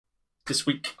This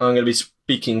week, I'm going to be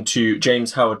speaking to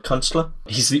James Howard Kunstler.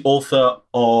 He's the author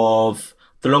of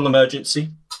The Long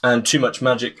Emergency and Too Much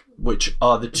Magic, which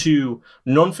are the two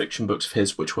non-fiction books of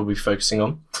his, which we'll be focusing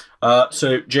on.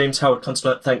 So, James Howard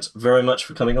Kunstler, thanks very much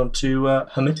for coming on to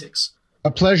Hermitics.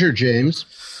 A pleasure,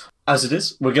 James. As it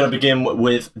is, we're going to begin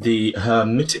with the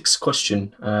Hermitics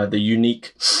question, the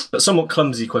unique, but somewhat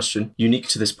clumsy question, unique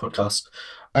to this podcast.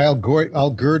 I'll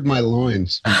gird my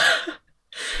loins.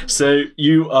 So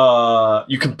you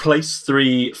can place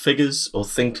three figures or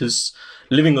thinkers,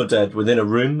 living or dead, within a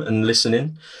room and listen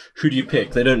in. Who do you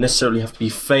pick? They don't necessarily have to be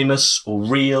famous or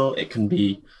real. It can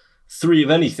be three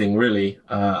of anything, really.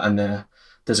 And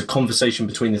there's a conversation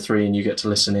between the three and you get to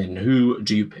listen in. Who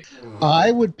do you pick?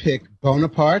 I would pick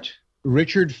Bonaparte,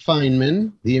 Richard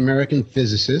Feynman, the American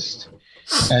physicist,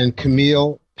 and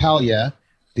Camille Paglia,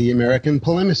 the American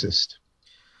polemicist.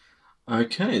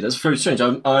 Okay, that's very strange.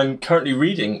 I'm currently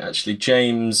reading, actually,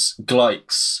 James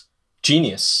Gleick's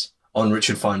Genius on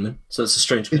Richard Feynman. So that's a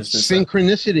strange coincidence. It's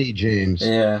synchronicity, James.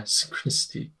 Yeah,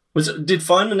 synchronicity. Did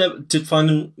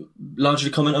Feynman largely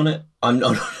comment on it? I'm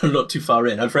not too far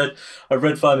in. I've read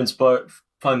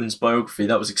Feynman's biography.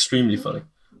 That was extremely funny.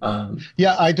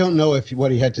 Yeah, I don't know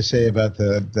what he had to say about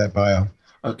that bio.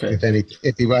 Okay.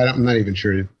 I'm not even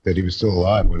sure that he was still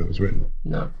alive when it was written.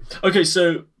 No. Okay,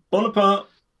 so Bonaparte,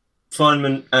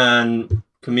 Feynman, and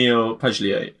Camille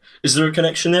Paglia. Is there a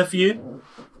connection there for you?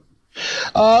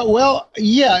 Well,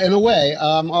 yeah, in a way.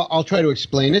 I'll try to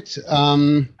explain it.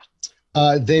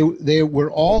 They were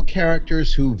all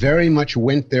characters who very much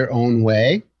went their own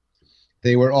way.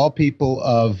 They were all people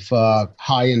of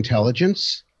high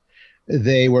intelligence.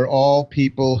 They were all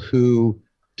people who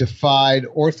defied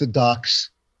orthodox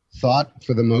thought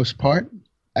for the most part,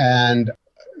 and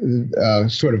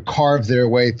sort of carved their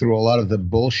way through a lot of the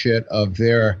bullshit of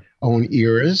their own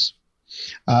eras.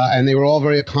 And they were all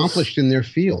very accomplished in their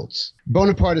fields.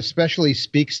 Bonaparte especially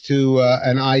speaks to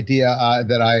an idea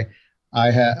that I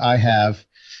have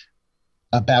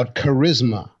about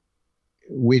charisma,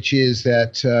 which is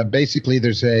that basically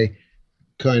there's a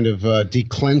kind of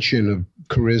declension of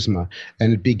charisma,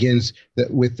 and it begins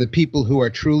with the people who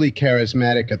are truly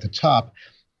charismatic at the top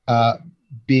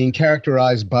being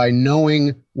characterized by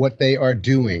knowing what they are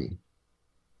doing.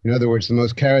 In other words, the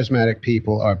most charismatic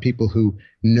people are people who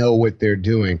know what they're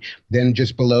doing. Then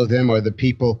just below them are the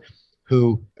people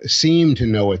who seem to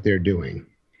know what they're doing.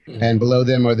 Mm-hmm. And below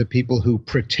them are the people who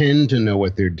pretend to know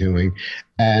what they're doing.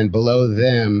 And below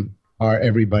them are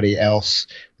everybody else,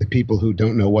 the people who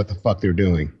don't know what the fuck they're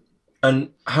doing.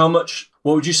 And what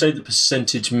would you say the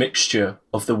percentage mixture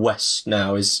of the West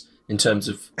now is in terms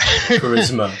of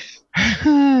charisma?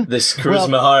 This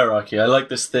charisma hierarchy. I like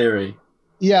this theory.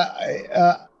 Yeah,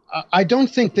 I don't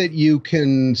think that you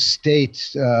can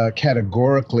state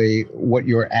categorically what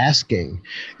you're asking,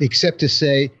 except to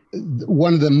say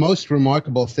one of the most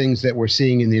remarkable things that we're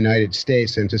seeing in the United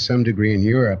States and to some degree in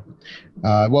Europe,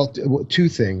 two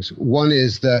things. One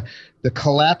is the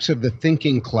collapse of the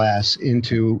thinking class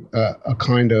into a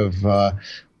kind of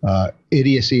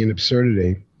idiocy and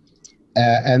absurdity.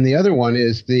 And the other one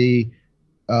is the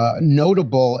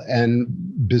notable and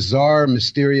bizarre,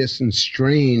 mysterious, and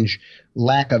strange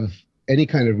lack of any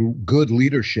kind of good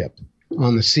leadership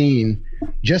on the scene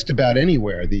just about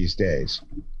anywhere these days.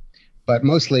 But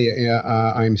mostly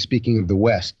I'm speaking of the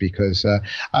West because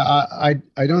I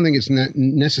don't think it's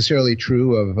necessarily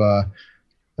true of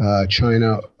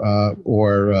China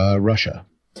or Russia.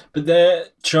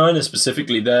 But China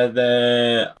specifically,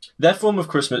 their form of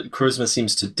charisma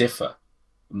seems to differ.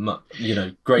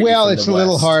 Greatly. Well, it's a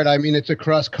little hard. I mean, it's a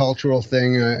cross-cultural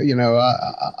thing.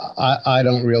 I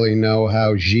don't really know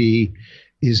how Xi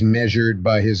is measured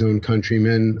by his own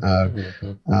countrymen,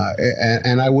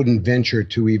 and I wouldn't venture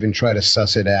to even try to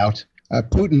suss it out.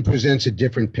 Putin presents a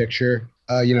different picture.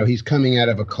 He's coming out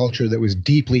of a culture that was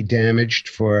deeply damaged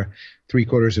for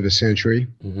 3/4 of a century.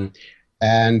 Mm-hmm.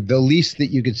 And the least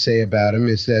that you could say about him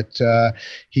is that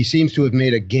he seems to have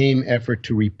made a game effort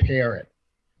to repair it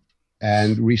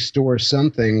and restore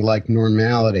something like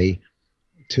normality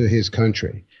to his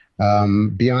country.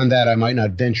 Beyond that, I might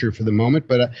not venture for the moment,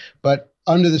 but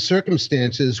under the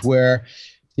circumstances where,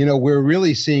 we're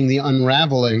really seeing the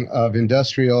unraveling of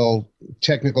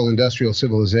technical industrial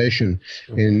civilization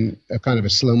in a kind of a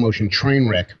slow motion train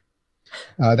wreck,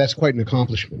 that's quite an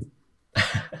accomplishment.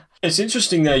 It's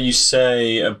interesting that you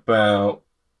say about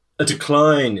a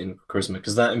decline in charisma,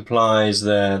 because that implies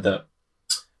there that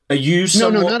No,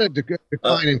 not a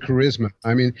decline in charisma.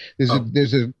 I mean,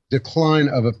 there's a decline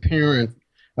of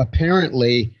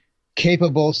apparently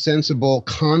capable, sensible,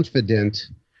 confident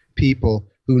people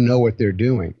who know what they're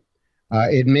doing.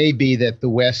 It may be that the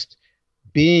West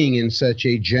being in such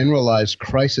a generalized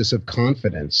crisis of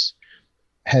confidence,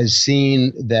 has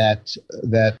seen that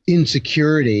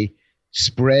insecurity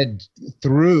spread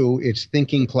through its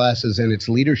thinking classes and its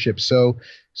leadership so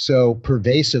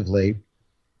pervasively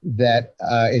that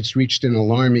it's reached an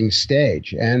alarming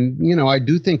stage. And, I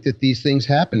do think that these things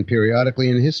happen periodically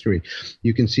in history.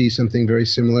 You can see something very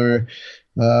similar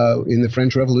in the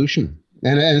French Revolution,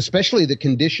 and especially the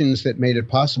conditions that made it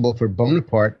possible for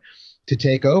Bonaparte to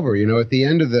take over. At the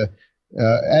end of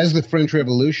as the French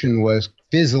Revolution was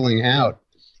fizzling out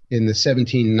in the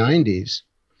 1790s,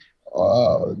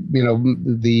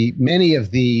 many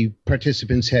of the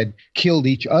participants had killed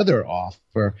each other off,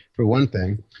 for one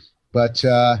thing, but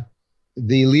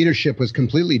the leadership was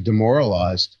completely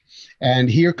demoralized. And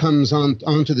here comes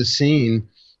onto the scene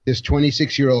this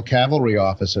 26-year-old cavalry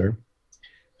officer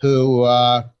who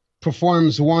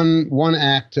performs one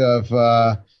act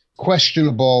of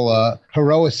questionable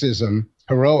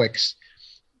heroics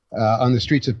on the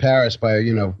streets of Paris by,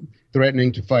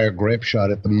 threatening to fire grape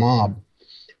shot at the mob.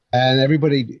 And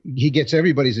he gets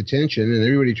everybody's attention, and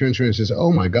everybody turns around and says,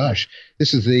 "Oh my gosh,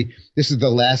 this is the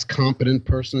last competent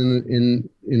person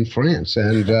in France,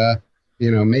 and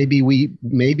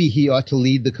maybe he ought to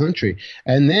lead the country."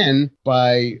 And then,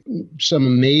 by some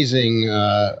amazing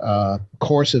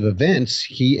course of events,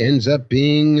 he ends up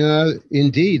being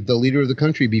indeed the leader of the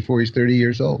country before he's 30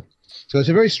 years old. So it's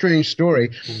a very strange story,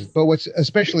 but what's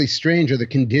especially strange are the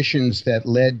conditions that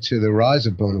led to the rise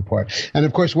of Bonaparte. And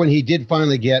of course, when he did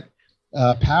finally get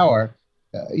power,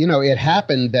 it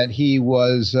happened that he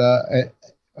was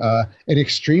an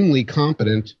extremely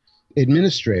competent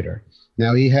administrator.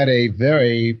 Now, he had a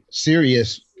very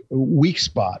serious weak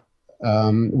spot,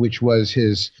 which was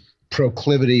his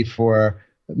proclivity for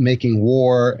making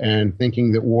war and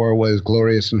thinking that war was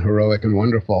glorious and heroic and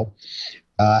wonderful.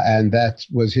 And that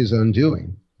was his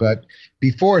undoing. But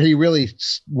before he really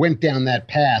went down that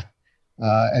path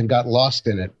and got lost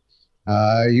in it,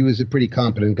 he was a pretty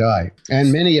competent guy.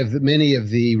 And many of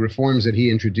the reforms that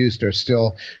he introduced are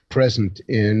still present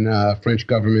in French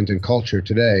government and culture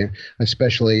today,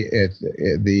 especially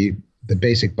the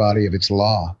basic body of its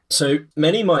law. So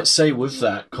many might say with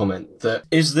that comment that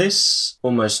is this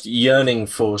almost yearning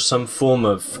for some form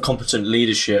of competent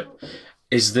leadership?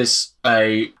 Is this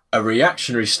a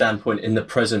reactionary standpoint in the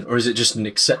present, or is it just an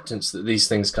acceptance that these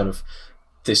things kind of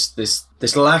this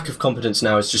lack of competence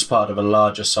now is just part of a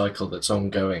larger cycle that's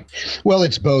ongoing? Well,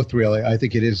 it's both, really. I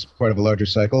think it is part of a larger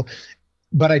cycle,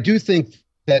 but I do think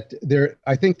that there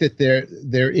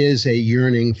is a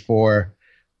yearning for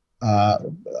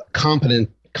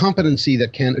competency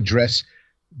that can address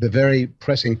the very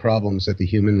pressing problems that the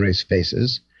human race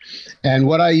faces. And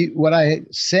what I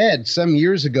said some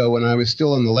years ago when I was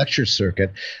still on the lecture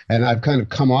circuit, and I've kind of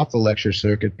come off the lecture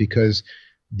circuit because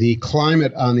the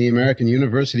climate on the American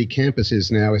university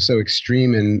campuses now is so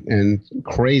extreme and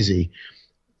crazy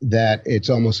that it's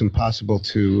almost impossible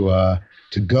to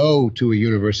go to a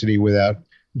university without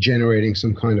generating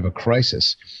some kind of a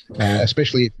crisis,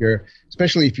 especially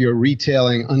if you're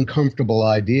retailing uncomfortable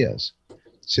ideas,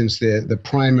 since the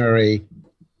primary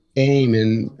aim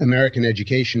in American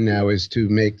education now is to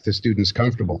make the students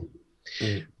comfortable.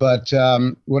 But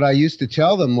what I used to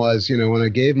tell them was, when I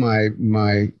gave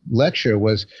my lecture,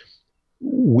 was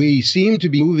we seem to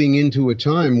be moving into a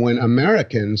time when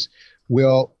Americans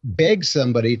will beg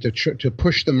somebody to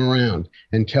push them around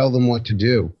and tell them what to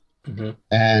do,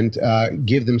 and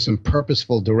give them some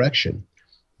purposeful direction,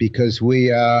 because we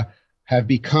have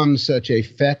become such a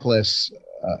feckless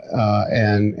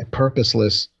and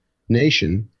purposeless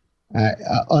nation,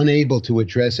 unable to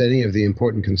address any of the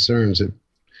important concerns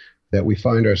that we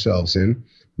find ourselves in,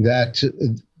 that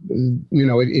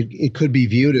it could be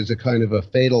viewed as a kind of a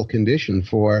fatal condition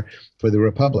for the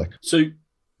Republic. So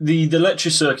the lecture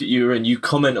circuit you were in, you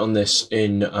comment on this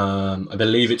in I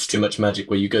believe it's Too Much Magic,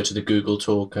 where you go to the Google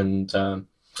talk and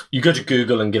you go to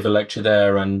Google and give a lecture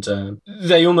there, and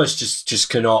they almost just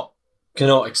cannot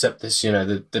accept this.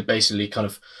 They basically kind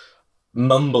of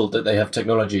mumbled that they have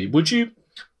technology. Would you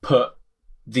put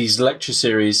these lecture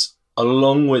series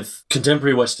along with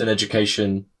contemporary Western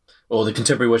education, or the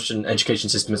contemporary Western education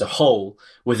system as a whole,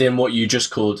 within what you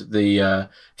just called the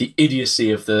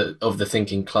idiocy of the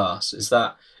thinking class? Is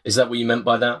that what you meant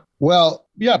by that? Well,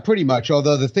 yeah, pretty much.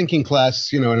 Although the thinking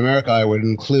class, in America, I would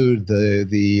include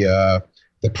the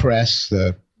press,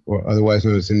 or otherwise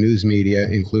known as the news media,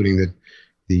 including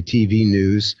the TV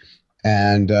news,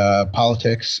 and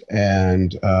politics,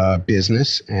 and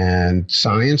business, and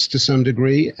science to some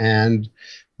degree, and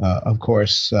of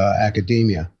course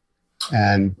academia.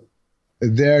 And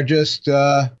they're just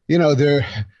they're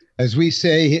as we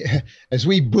say, as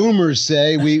we boomers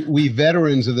say, we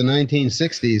veterans of the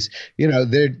 1960s,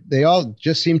 they all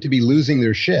just seem to be losing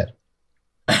their shit.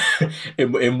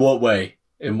 In what way?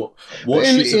 In what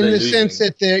In shit are they the losing? sense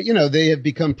that they have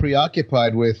become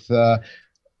preoccupied with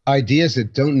ideas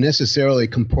that don't necessarily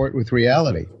comport with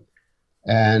reality.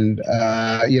 And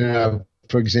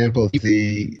for example,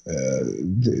 the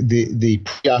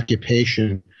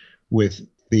preoccupation with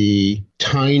the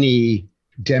tiny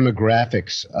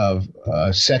demographics of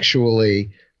sexually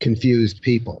confused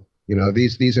people.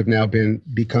 These have now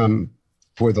become,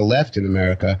 for the left in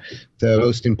America, the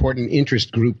most important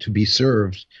interest group to be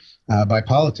served by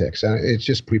politics. It's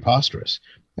just preposterous.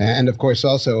 And of course,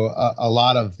 also a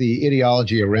lot of the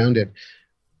ideology around it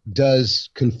does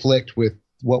conflict with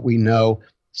what we know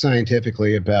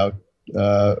scientifically about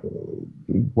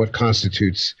what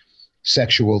constitutes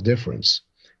sexual difference.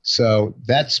 So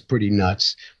that's pretty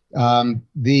nuts.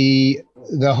 The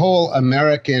whole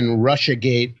American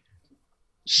Russiagate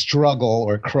struggle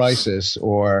or crisis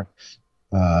or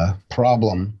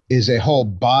problem is a whole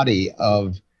body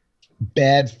of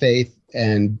bad faith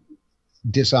and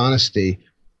dishonesty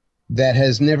that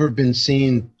has never been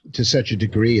seen to such a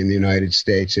degree in the United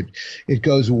States. It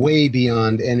goes way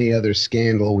beyond any other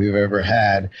scandal we've ever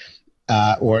had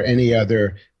or any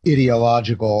other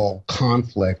ideological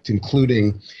conflict,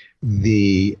 including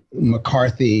the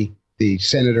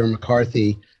Senator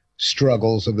McCarthy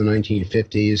struggles of the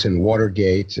 1950s and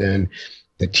Watergate and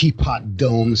the Teapot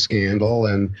Dome scandal.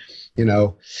 And,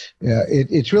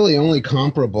 it's really only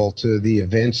comparable to the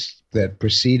events that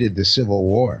preceded the Civil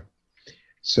War.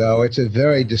 So it's a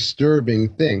very disturbing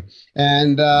thing.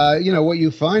 And, what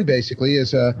you find basically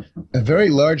is a very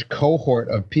large cohort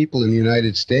of people in the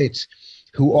United States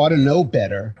who ought to know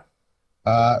better,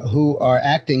 who are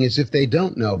acting as if they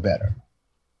don't know better.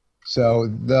 So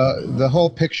the whole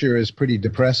picture is pretty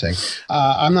depressing.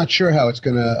 I'm not sure how it's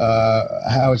going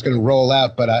to roll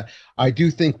out, but I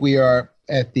do think we are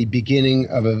at the beginning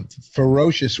of a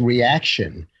ferocious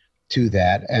reaction to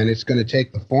that, and it's going to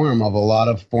take the form of a lot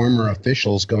of former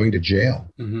officials going to jail.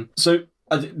 Mm-hmm. So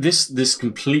this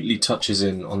completely touches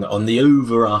in on the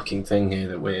overarching thing here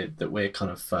that we're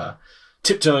kind of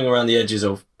tiptoeing around the edges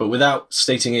of, but without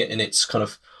stating it in its kind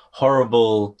of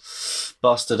horrible,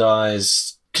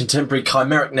 bastardized, contemporary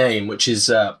chimeric name, which is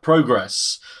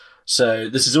progress. So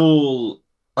this is all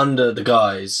under the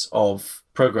guise of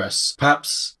progress.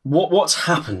 Perhaps what's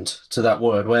happened to that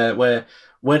word?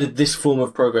 Where did this form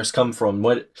of progress come from?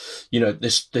 Where,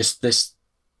 this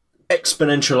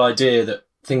exponential idea that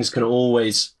things can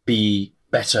always be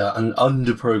better and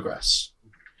under progress.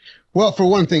 Well, for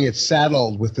one thing, it's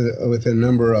saddled with a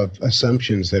number of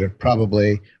assumptions that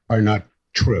probably are not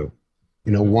true.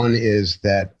 One is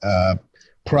that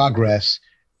progress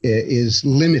is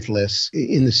limitless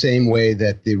in the same way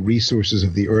that the resources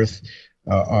of the earth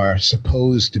are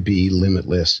supposed to be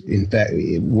limitless, in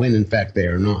fact they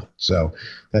are not. So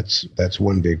that's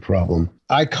one big problem.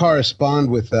 I correspond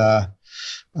with a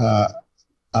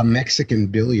Mexican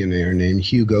billionaire named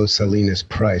Hugo Salinas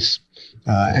Price,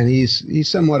 and he's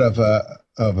somewhat of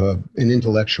an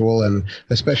intellectual, and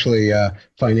especially a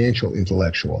financial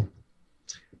intellectual.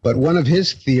 But one of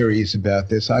his theories about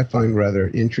this I find rather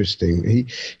interesting.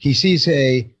 He sees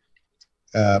a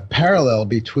parallel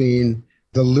between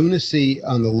the lunacy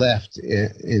on the left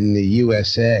in the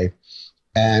USA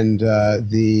and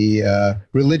the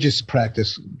religious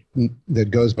practice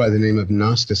that goes by the name of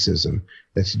Gnosticism.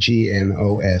 That's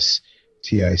Gnostic,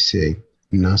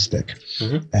 Gnostic.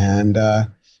 Mm-hmm. And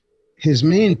his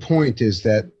main point is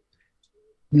that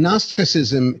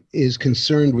Gnosticism is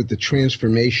concerned with the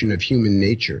transformation of human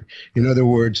nature. In other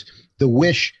words, the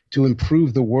wish to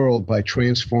improve the world by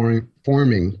transforming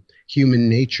human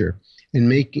nature and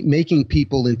making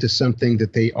people into something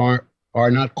that they are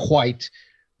not quite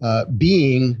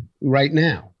being right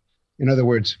now. In other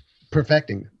words,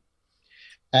 perfecting them.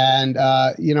 And,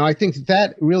 I think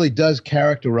that really does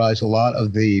characterize a lot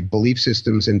of the belief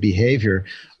systems and behavior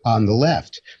on the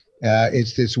left.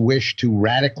 It's this wish to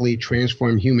radically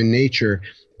transform human nature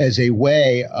as a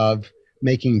way of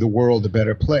making the world a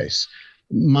better place.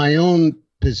 My own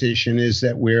position is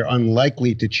that we're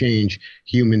unlikely to change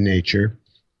human nature.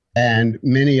 And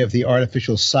many of the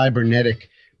artificial cybernetic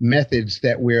methods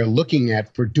that we're looking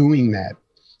at for doing that,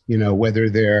 whether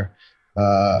they're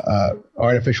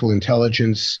artificial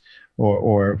intelligence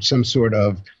or some sort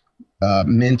of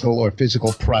mental or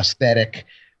physical prosthetic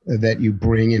that you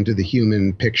bring into the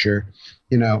human picture,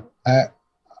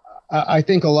 I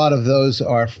think a lot of those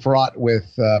are fraught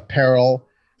with peril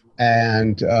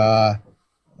and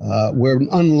we're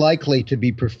unlikely to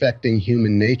be perfecting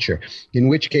human nature, in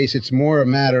which case it's more a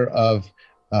matter of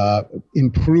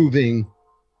improving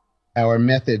our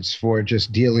methods for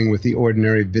just dealing with the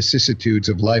ordinary vicissitudes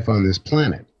of life on this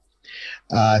planet.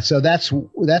 So that's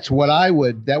what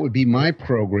that would be my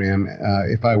program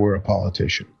if I were a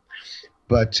politician.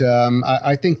 But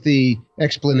I think the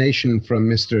explanation from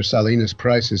Mr. Salinas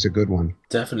Price is a good one.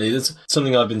 Definitely. That's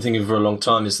something I've been thinking for a long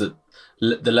time, is that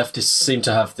the leftists seem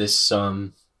to have this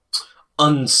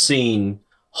unseen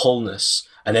wholeness,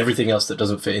 and everything else that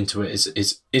doesn't fit into it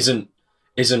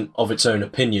isn't of its own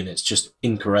opinion. It's just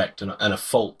incorrect and a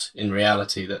fault in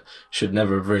reality that should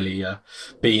never have really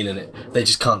been in it. They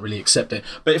just can't really accept it.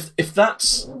 But if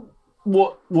that's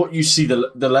what you see the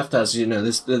left as, they're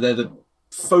the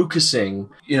focusing,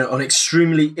 on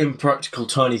extremely impractical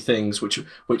tiny things, which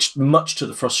much to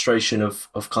the frustration of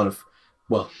kind of,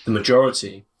 well, the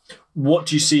majority. What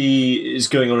do you see is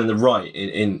going on in the right?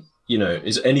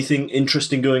 Is anything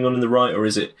interesting going on in the right, or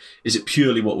is it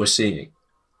purely what we're seeing?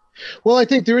 Well, I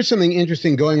think there is something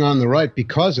interesting going on in the right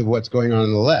because of what's going on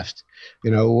in the left.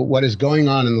 What is going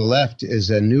on in the left is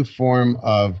a new form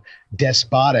of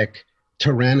despotic,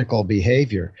 tyrannical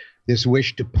behavior, this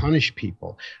wish to punish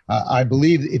people. I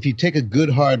believe if you take a good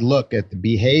hard look at the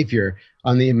behavior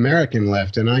on the American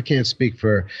left, and I can't speak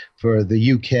for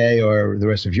the UK or the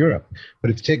rest of Europe,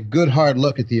 but if you take a good hard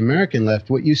look at the American left,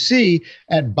 what you see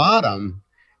at bottom,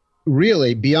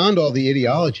 really, beyond all the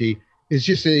ideology, is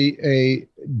just a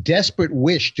desperate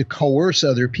wish to coerce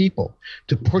other people,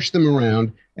 to push them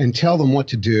around and tell them what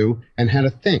to do and how to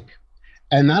think.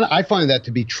 And I find that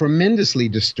to be tremendously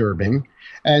disturbing,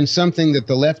 and something that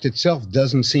the left itself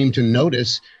doesn't seem to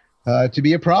notice to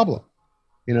be a problem.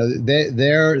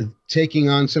 They're taking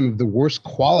on some of the worst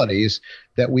qualities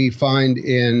that we find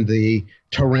in the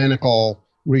tyrannical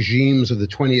regimes of the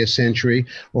 20th century,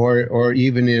 or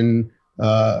even in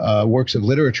works of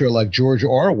literature like George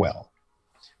Orwell.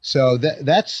 So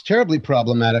that's terribly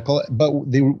problematical. But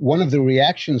one of the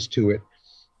reactions to it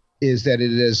is that it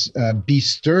has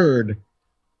bestirred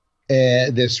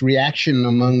this reaction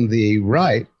among the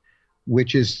right,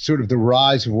 which is sort of the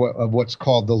rise of what's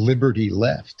called the liberty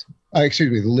left.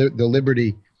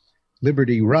 The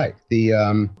liberty right.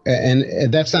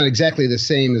 And that's not exactly the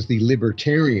same as the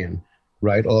libertarian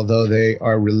right, although they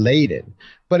are related.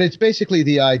 But it's basically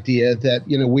the idea that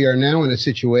we are now in a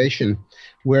situation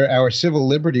where our civil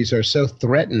liberties are so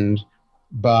threatened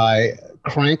by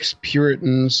cranks,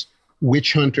 Puritans,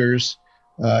 witch hunters,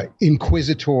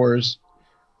 inquisitors,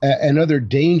 and other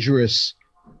dangerous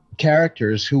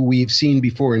characters who we've seen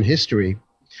before in history,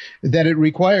 that it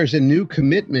requires a new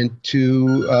commitment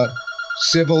to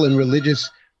civil and religious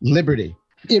liberty.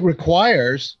 It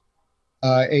requires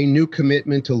a new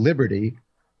commitment to liberty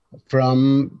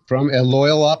from a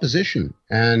loyal opposition.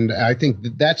 And I think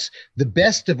that's the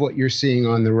best of what you're seeing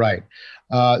on the right.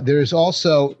 There's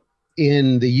also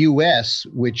in the U.S.,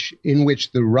 in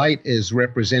which the right is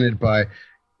represented by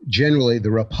generally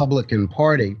the Republican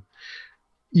Party,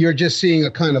 you're just seeing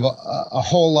a kind of a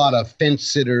whole lot of fence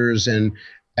sitters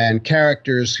and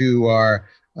characters who are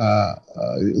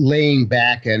laying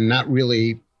back and not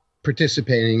really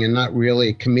participating and not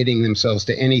really committing themselves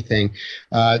to anything.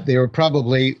 They were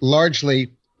probably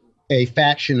largely a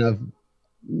faction of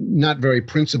not very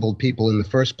principled people in the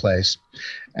first place.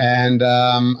 And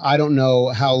I don't know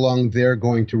how long they're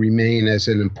going to remain as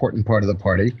an important part of the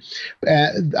party.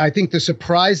 I think the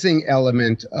surprising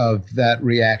element of that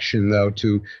reaction, though,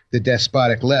 to the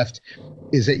despotic left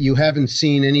is that you haven't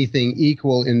seen anything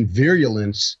equal in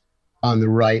virulence on the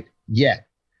right yet.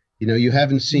 You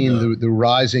haven't seen the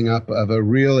rising up of a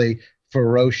really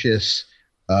ferocious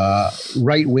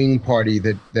right-wing party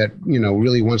that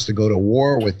really wants to go to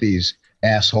war with these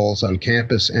assholes on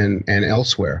campus and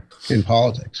elsewhere in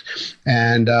politics.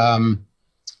 And,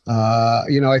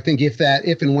 I think if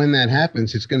and when that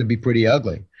happens, it's going to be pretty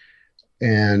ugly.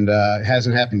 And it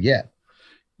hasn't happened yet.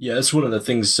 Yeah, that's one of the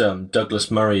things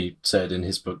Douglas Murray said in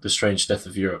his book, The Strange Death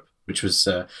of Europe, which was,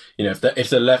 if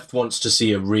the left wants to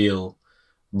see a real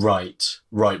right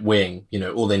wing,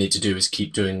 all they need to do is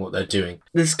keep doing what they're doing.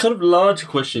 There's kind of larger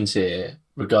questions here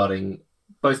regarding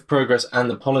both progress and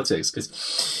the politics,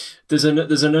 because there's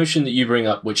a notion that you bring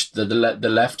up, which the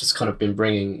left has kind of been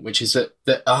bringing, which is that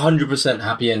 100%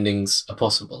 happy endings are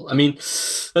possible. I mean,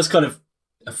 that's kind of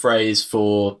a phrase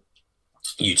for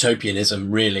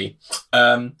utopianism, really.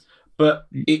 But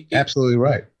absolutely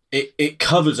right. It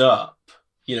covers up,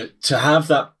 to have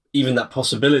that, even that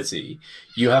possibility,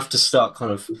 you have to start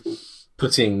kind of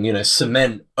putting,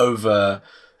 cement over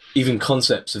even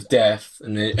concepts of death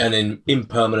and in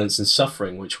impermanence and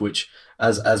suffering, which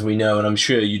as we know, and I'm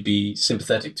sure you'd be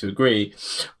sympathetic to agree,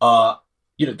 are,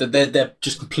 you know, that they're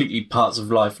just completely parts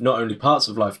of life, not only parts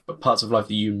of life, but parts of life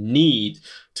that you need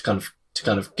to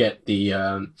kind of get the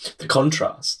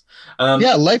contrast.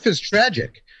 Yeah, life is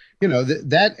tragic. You know,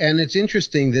 that, and it's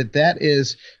interesting that that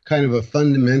is kind of a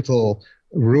fundamental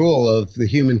rule of the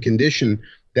human condition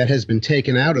that has been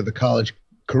taken out of the college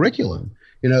curriculum.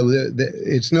 You know,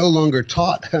 it's no longer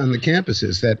taught on the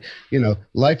campuses that, you know,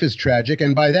 life is tragic.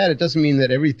 And by that, it doesn't mean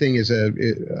that everything is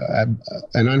an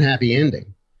unhappy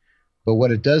ending. But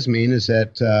what it does mean is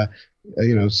that,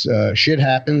 shit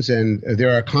happens and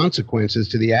there are consequences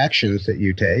to the actions that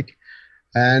you take.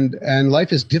 And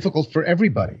life is difficult for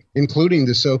everybody, including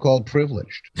the so-called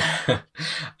privileged.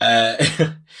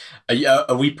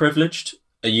 Are we privileged?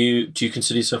 Do you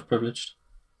consider yourself privileged?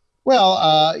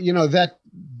 Well,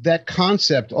 that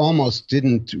concept almost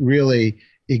didn't really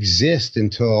exist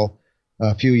until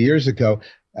a few years ago.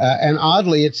 And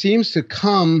oddly, it seems to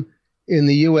come in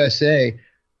the USA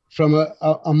from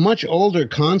a much older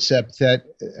concept that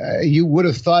you would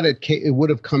have thought it would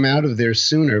have come out of there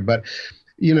sooner. But,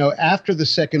 you know, after the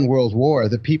Second World War,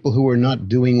 the people who were not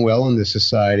doing well in the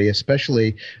society,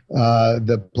 especially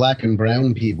the black and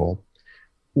brown people,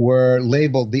 were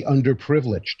labeled the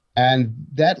underprivileged. And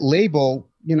that label,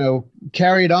 you know,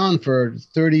 carried on for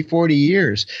 30, 40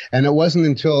 years. And it wasn't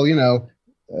until, you know,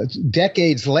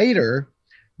 decades later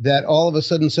that all of a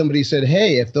sudden somebody said,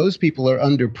 hey, if those people are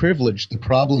underprivileged, the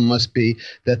problem must be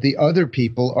that the other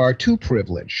people are too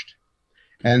privileged.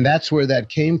 And that's where that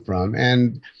came from.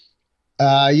 And,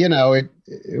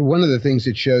 one of the things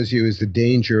it shows you is the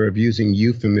danger of using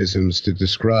euphemisms to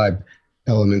describe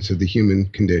elements of the human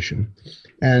condition.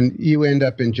 And you end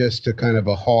up in just a kind of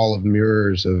a hall of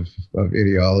mirrors of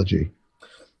ideology.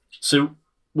 So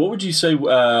what would you say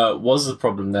was the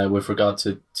problem there with regard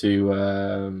to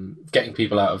getting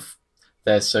people out of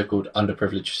their so-called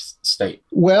underprivileged state?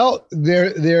 Well,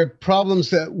 there are problems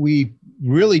that we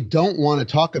really don't want to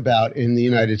talk about in the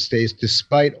United States,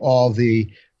 despite all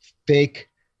the fake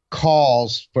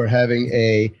calls for having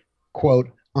a, quote,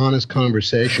 honest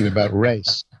conversation about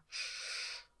race.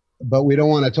 But we don't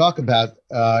want to talk about,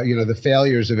 the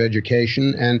failures of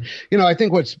education. And, you know, I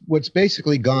think what's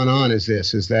basically gone on is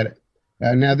that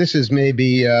now this is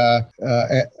maybe an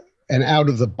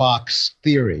out-of-the-box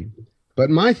theory. But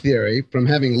my theory, from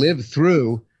having lived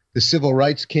through the civil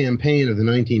rights campaign of the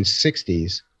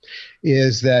 1960s,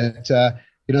 is that,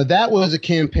 that was a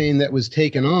campaign that was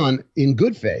taken on in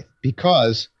good faith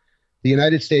because the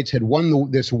United States had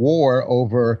won this war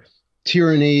over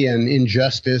tyranny and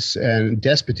injustice and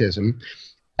despotism.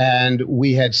 And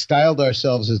we had styled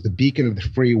ourselves as the beacon of the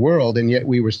free world, and yet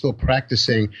we were still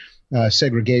practicing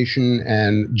segregation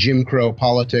and Jim Crow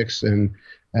politics and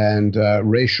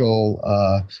racial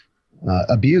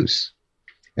abuse.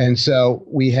 And so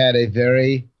we had a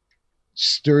very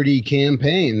sturdy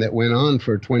campaign that went on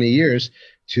for 20 years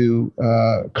to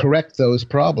correct those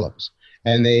problems.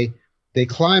 And they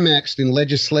climaxed in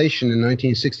legislation in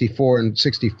 1964 and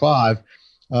 65.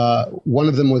 One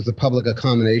of them was the Public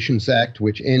Accommodations Act,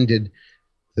 which ended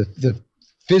the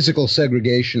physical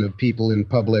segregation of people in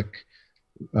public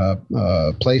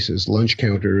places, lunch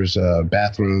counters,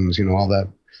 bathrooms, all that,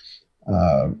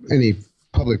 any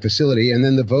public facility. And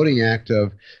then the Voting Act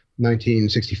of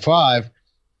 1965,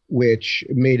 which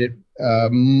made it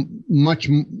much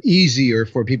easier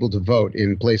for people to vote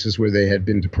in places where they had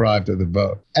been deprived of the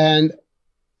vote. And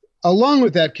along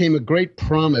with that came a great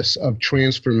promise of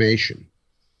transformation,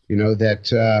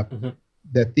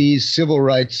 that these civil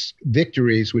rights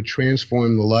victories would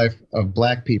transform the life of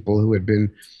Black people who had been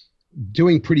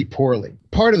doing pretty poorly.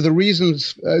 Part of the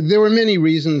reasons, there were many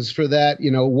reasons for that.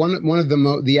 One of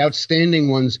the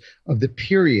outstanding ones of the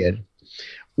period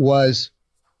was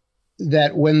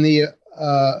that when the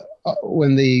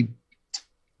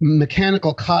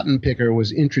mechanical cotton picker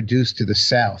was introduced to the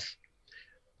South,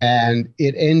 and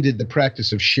it ended the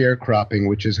practice of sharecropping,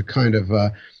 which is a kind of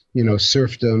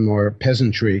serfdom or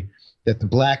peasantry that the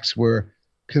Blacks were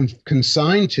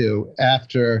consigned to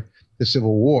after the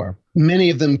Civil War. Many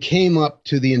of them came up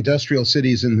to the industrial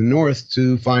cities in the North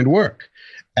to find work.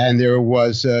 And there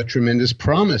was a tremendous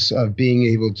promise of being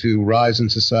able to rise in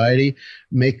society,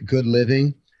 make a good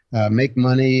living, make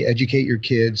money, educate your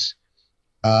kids,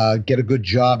 get a good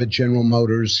job at General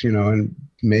Motors, and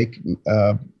make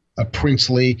a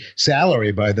princely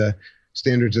salary by the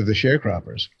standards of the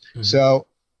sharecroppers. Mm-hmm. So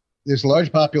this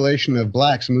large population of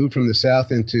Blacks moved from the South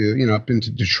up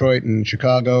into Detroit and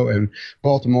Chicago and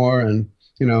Baltimore and,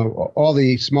 all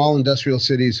the small industrial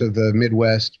cities of the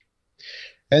Midwest.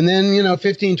 And then,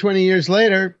 15, 20 years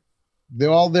later,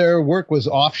 all their work was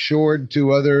offshored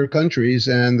to other countries,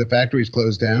 and the factories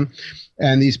closed down.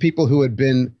 And these people who had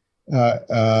been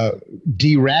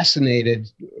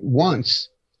deracinated once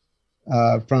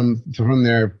from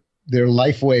their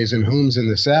lifeways and homes in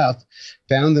the South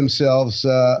found themselves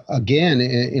again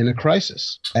in a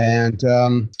crisis. And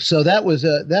so that was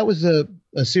a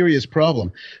serious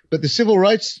problem. But the civil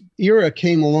rights era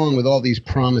came along with all these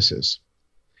promises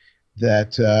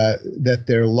that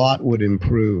their lot would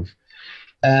improve.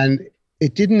 And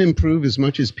it didn't improve as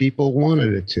much as people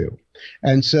wanted it to.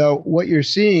 And so what you're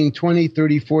seeing 20,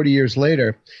 30, 40 years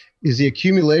later is the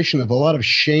accumulation of a lot of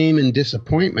shame and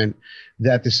disappointment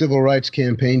that the civil rights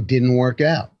campaign didn't work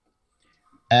out.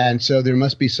 And so there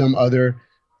must be some other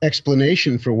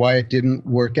explanation for why it didn't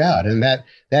work out. And that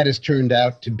has turned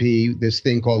out to be this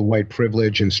thing called white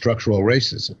privilege and structural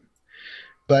racism.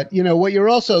 But, what you're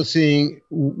also seeing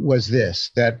was this,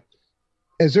 that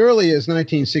as early as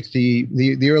 1960,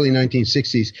 the early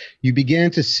 1960s, you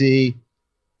began to see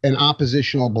an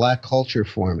oppositional Black culture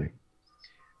forming.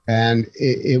 And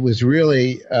it was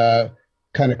really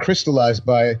kind of crystallized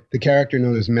by the character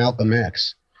known as Malcolm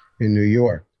X in New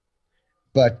York.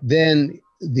 But then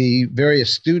the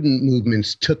various student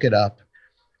movements took it up,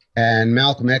 and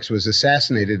Malcolm X was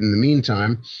assassinated in the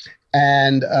meantime.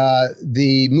 And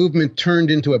the movement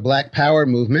turned into a Black Power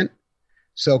movement,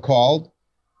 so-called.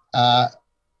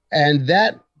 And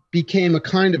that became a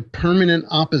kind of permanent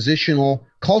oppositional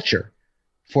culture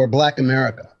for Black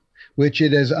America, which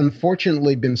it has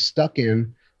unfortunately been stuck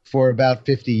in for about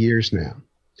 50 years now.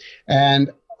 And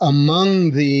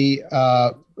among the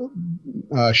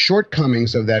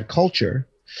shortcomings of that culture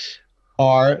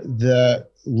are the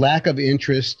lack of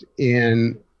interest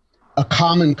in a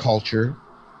common culture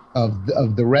of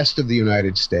the rest of the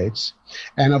United States,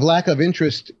 and of lack of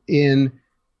interest in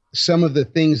some of the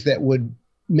things that would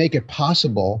make it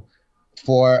possible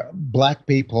for Black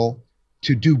people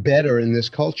to do better in this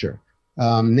culture,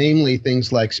 namely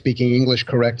things like speaking English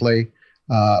correctly,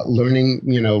 learning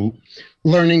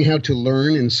how to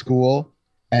learn in school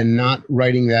and not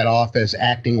writing that off as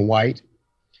acting white.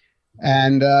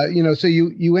 And, so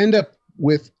you end up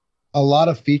with a lot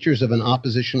of features of an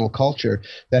oppositional culture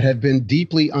that have been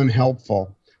deeply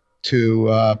unhelpful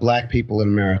to Black people in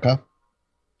America.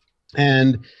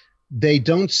 And they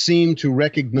don't seem to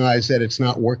recognize that it's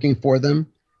not working for them.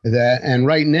 And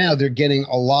right now they're getting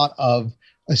a lot of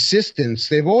assistance.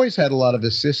 They've always had a lot of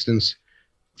assistance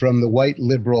from the white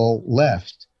liberal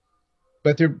left,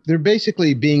 but they're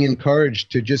basically being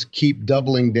encouraged to just keep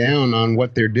doubling down on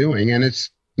what they're doing, and it's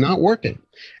not working.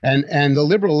 And the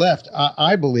liberal left,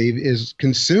 I believe, is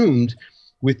consumed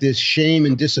with this shame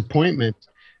and disappointment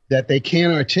that they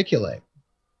can't articulate,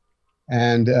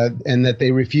 and that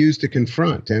they refuse to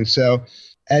confront. And so,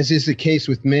 as is the case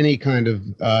with many kind of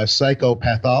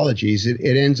psychopathologies,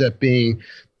 it ends up being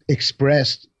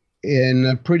expressed in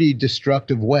a pretty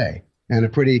destructive way and a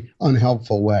pretty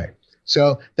unhelpful way.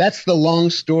 So that's the long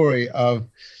story of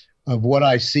what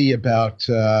I see about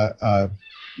the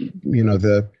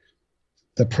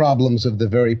problems of the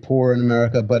very poor in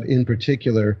America, but in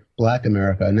particular Black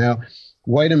America. Now,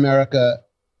 white America,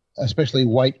 especially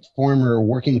white former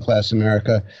working class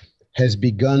America, has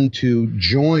begun to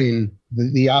join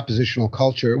the oppositional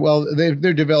culture. Well, they're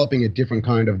developing a different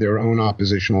kind of their own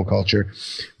oppositional culture,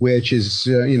 which is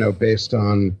based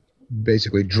on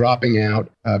basically dropping out,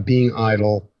 being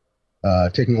idle,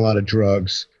 taking a lot of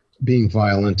drugs, being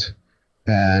violent,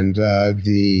 and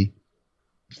the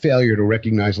failure to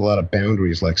recognize a lot of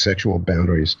boundaries, like sexual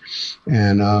boundaries.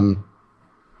 And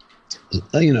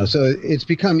so it's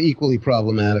become equally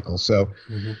problematical. So.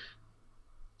 Mm-hmm.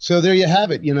 So there you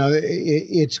have it.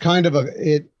 It's kind of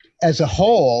as a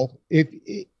whole,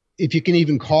 if you can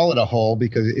even call it a whole,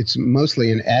 because it's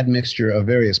mostly an admixture of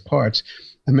various parts,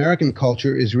 American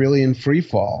culture is really in free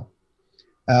fall.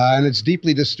 And it's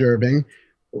deeply disturbing.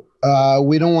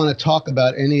 We don't want to talk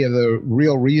about any of the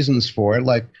real reasons for it.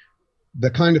 Like the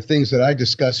kind of things that I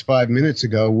discussed 5 minutes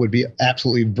ago would be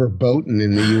absolutely verboten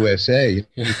in the USA.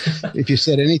 If you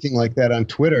said anything like that on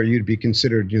Twitter, you'd be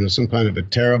considered, some kind of a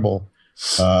terrible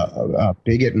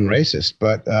bigot and racist,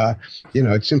 but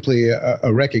it's simply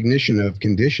a recognition of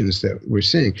conditions that we're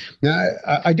seeing. Now,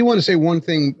 I do want to say one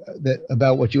thing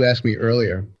about what you asked me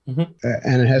earlier, mm-hmm.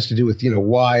 And it has to do with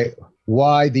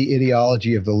why the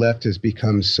ideology of the left has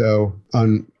become so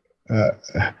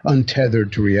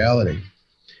untethered to reality,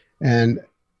 and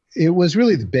it was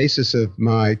really the basis of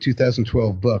my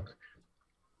 2012 book,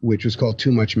 which was called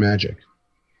Too Much Magic.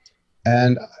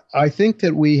 And I think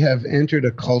that we have entered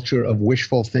a culture of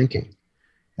wishful thinking.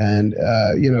 And,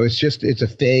 it's a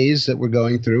phase that we're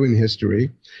going through in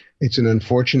history. It's an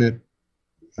unfortunate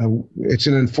it's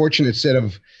an unfortunate set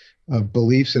of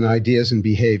beliefs and ideas and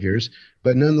behaviors,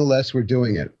 but nonetheless, we're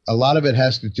doing it. A lot of it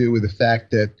has to do with the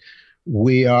fact that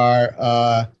we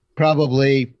are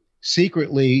probably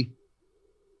secretly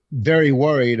very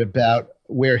worried about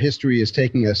where history is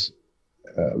taking us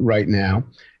right now.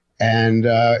 And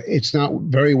it's not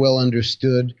very well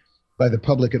understood by the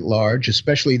public at large,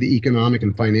 especially the economic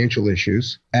and financial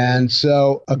issues. And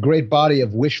so a great body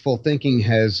of wishful thinking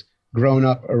has grown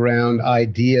up around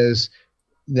ideas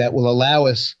that will allow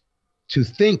us to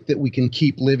think that we can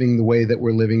keep living the way that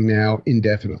we're living now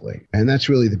indefinitely. And that's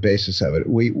really the basis of it.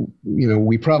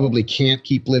 We probably can't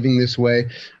keep living this way.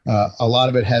 A lot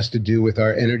of it has to do with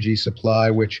our energy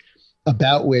supply,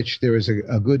 about which there is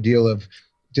a good deal of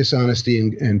dishonesty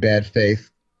and bad faith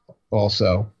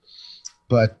also.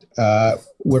 But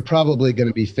we're probably going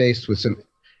to be faced with some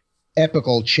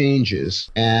epical changes,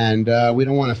 and we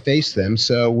don't want to face them.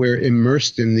 So we're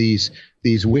immersed in these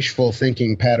wishful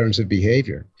thinking patterns of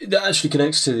behavior. That actually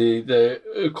connects to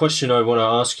the question I want to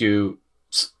ask you.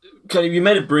 Kind of, you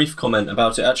made a brief comment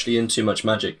about it actually in Too Much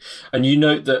Magic, and you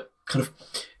note that kind of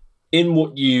in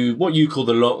what you call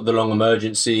the long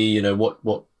emergency. You know,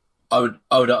 what I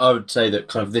would say that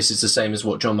kind of this is the same as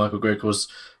what John Michael Greer calls,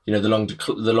 you know, the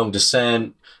long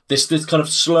descent. This kind of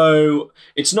slow.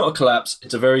 It's not a collapse.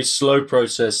 It's a very slow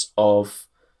process of.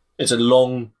 It's a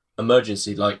long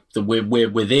emergency, like we're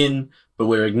within, but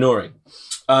we're ignoring.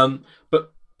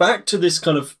 But back to this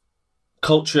kind of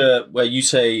culture where you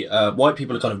say white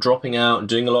people are kind of dropping out and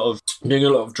doing a lot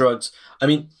of drugs. I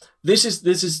mean, this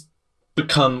is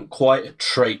become quite a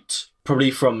trait,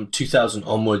 probably from 2000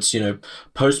 onwards. You know,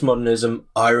 postmodernism,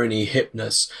 irony,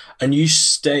 hipness, and you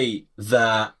state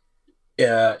that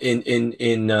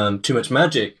in Too Much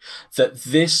Magic that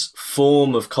this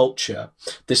form of culture,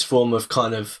 this form of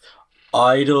kind of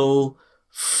idle,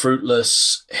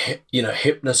 fruitless,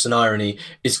 hipness and irony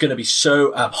is going to be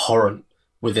so abhorrent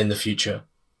within the future.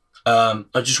 I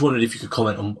just wondered if you could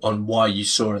comment on why you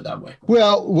saw it that way.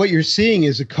 Well, what you're seeing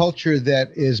is a culture that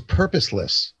is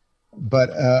purposeless, but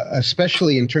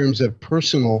especially in terms of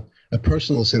a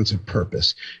personal sense of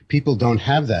purpose. People don't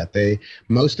have that.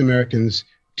 Most Americans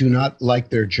do not like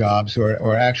their jobs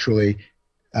or actually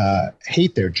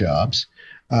hate their jobs.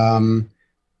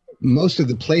 Most of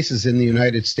the places in the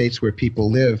United States where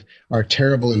people live are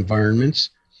terrible environments.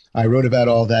 I wrote about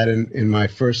all that in my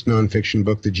first nonfiction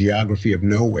book, The Geography of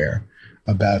Nowhere,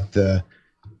 about the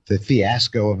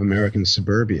fiasco of American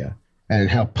suburbia and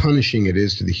how punishing it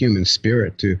is to the human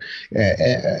spirit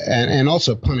and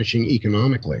also punishing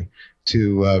economically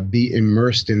to be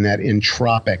immersed in that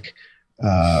entropic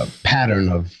pattern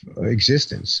of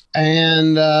existence.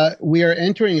 And we are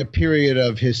entering a period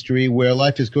of history where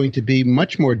life is going to be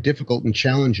much more difficult and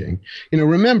challenging. You know,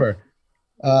 remember,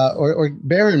 or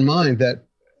bear in mind that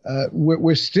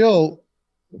we're still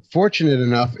fortunate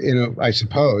enough, I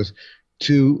suppose,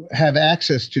 to have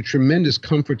access to tremendous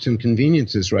comforts and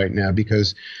conveniences right now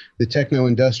because the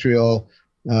techno-industrial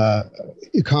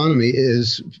economy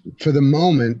is, for the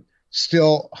moment,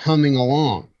 still humming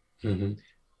along. Mm-hmm.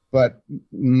 But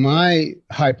my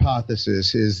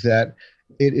hypothesis is that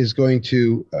it is going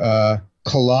to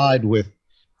collide with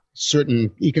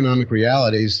certain economic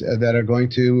realities that are going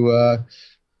to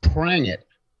prang it,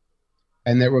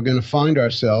 and that we're going to find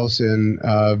ourselves in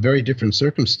very different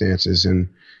circumstances in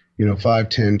 5,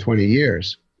 10, 20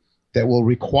 years that will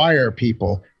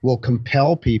will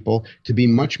compel people to be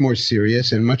much more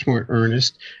serious and much more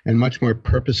earnest and much more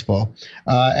purposeful.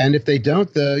 And if they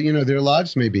don't, their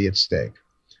lives may be at stake.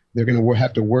 They're going to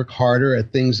have to work harder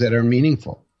at things that are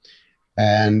meaningful.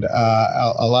 And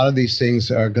a lot of these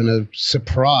things are going to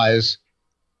surprise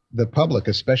the public,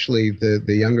 especially the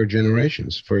younger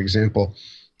generations. For example,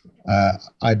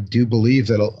 I do believe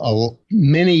that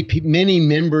many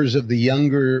members of the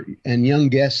younger and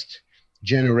youngest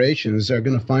generations are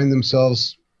going to find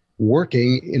themselves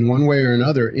working in one way or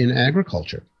another in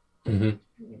agriculture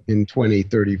in 20,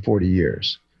 30, 40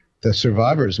 years. The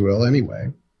survivors will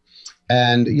anyway.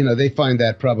 And, they find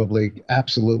that probably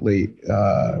absolutely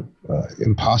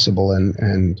impossible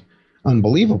and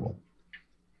unbelievable.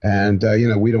 And,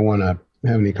 we don't want to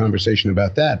have any conversation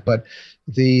about that. But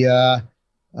the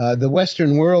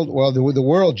Western world, well, the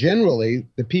world generally,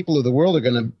 the people of the world are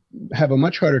going to have a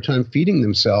much harder time feeding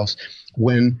themselves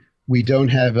when we don't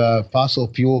have a fossil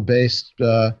fuel-based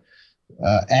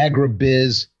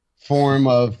agribiz form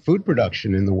of food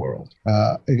production in the world.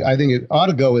 I think it ought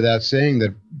to go without saying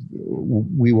that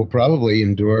we will probably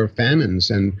endure famines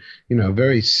and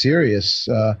very serious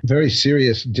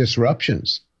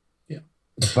disruptions. Yeah.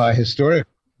 By historic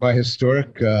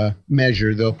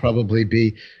measure, there'll probably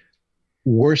be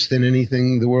worse than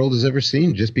anything the world has ever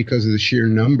seen, just because of the sheer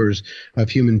numbers of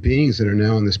human beings that are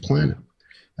now on this planet.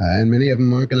 And many of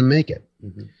them aren't going to make it.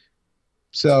 Mm-hmm.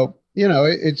 So,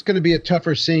 it's going to be a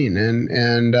tougher scene,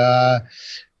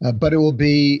 but it will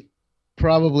be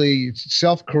probably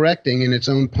self-correcting in its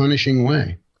own punishing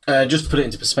way. Just to put it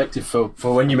into perspective,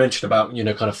 for when you mentioned about,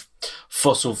 kind of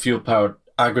fossil fuel-powered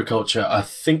agriculture, I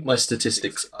think my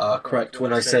statistics are correct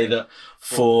when I say that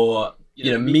for,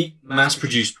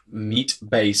 mass-produced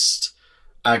meat-based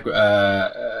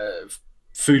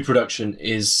food production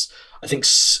is, I think,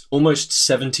 almost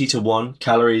 70 to 1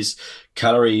 calories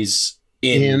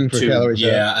in for calories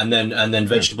out. And then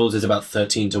vegetables is about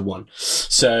 13 to 1.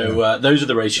 So those are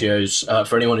the ratios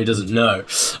for anyone who doesn't know.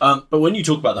 But when you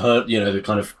talk about the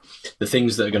kind of the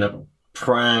things that are going to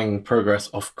prang progress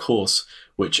off course,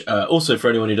 which also for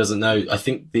anyone who doesn't know, I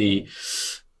think we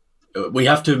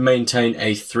have to maintain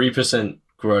a 3%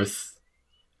 growth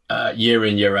year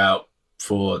in, year out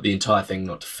for the entire thing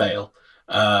not to fail.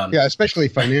 Especially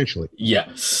financially. Yeah.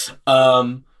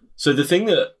 So the thing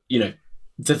that,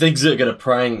 the things that are going to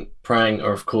prang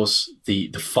are, of course,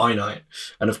 the finite.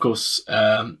 And, of course,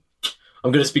 I'm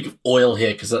going to speak of oil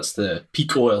here because that's the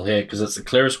peak oil here because that's the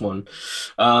clearest one.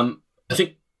 I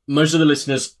think most of the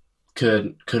listeners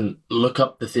can look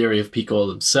up the theory of peak oil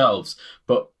themselves.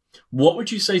 But what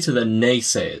would you say to the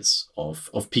naysayers of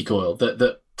peak oil?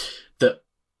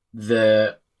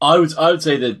 I would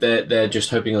say that they're just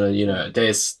hoping on a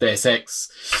Deus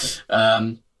Ex.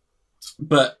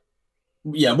 But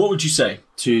yeah, what would you say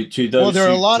to those? Well, there are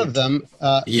a lot of them.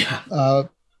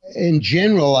 In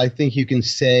general, I think you can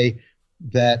say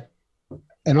that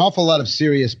an awful lot of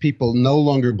serious people no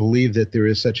longer believe that there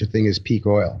is such a thing as peak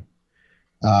oil.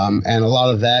 And a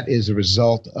lot of that is a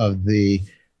result of the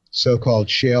so-called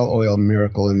shale oil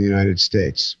miracle in the United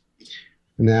States.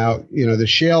 Now, the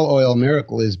shale oil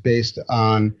miracle is based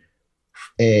on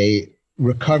a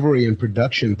recovery and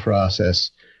production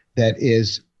process that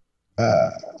is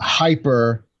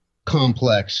hyper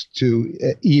complex to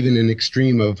even an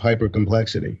extreme of hyper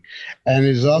complexity. And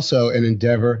it is also an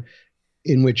endeavor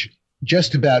in which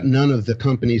just about none of the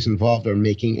companies involved are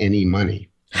making any money.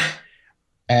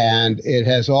 And it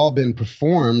has all been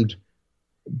performed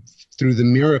through the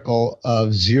miracle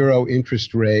of zero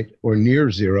interest rate or near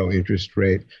zero interest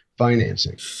rate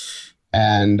financing.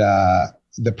 And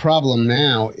the problem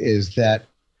now is that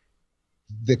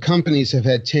the companies have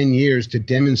had 10 years to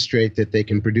demonstrate that they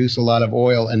can produce a lot of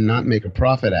oil and not make a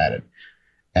profit at it.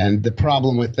 And the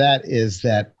problem with that is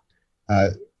that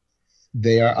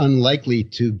they are unlikely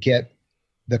to get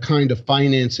the kind of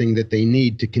financing that they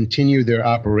need to continue their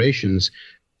operations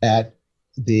at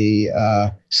the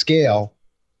scale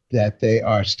that they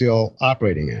are still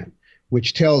operating at,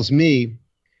 which tells me,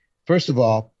 first of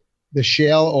all, the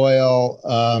shale oil,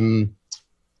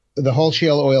 the whole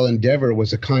shale oil endeavor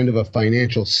was a kind of a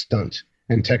financial stunt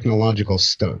and technological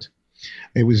stunt.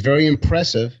 It was very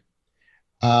impressive,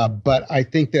 but I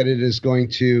think that it is going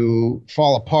to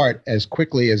fall apart as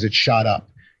quickly as it shot up.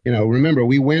 Remember,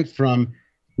 we went from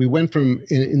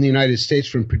in the United States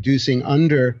from producing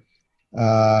under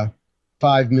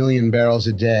 5 million barrels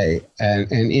a day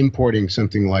and importing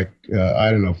something like,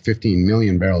 15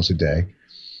 million barrels a day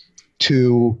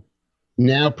to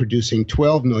now producing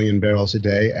 12 million barrels a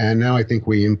day. And now I think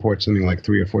we import something like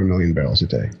 3 or 4 million barrels a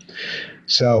day.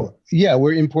 So, yeah,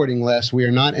 we're importing less. We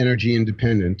are not energy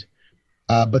independent.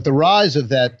 But the rise of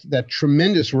that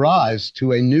tremendous rise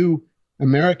to a new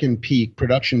American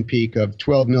production peak of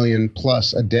 12 million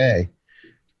plus a day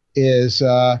is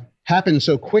happened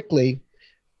so quickly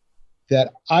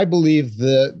that I believe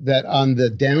that on the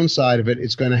downside of it,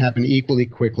 it's going to happen equally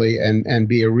quickly and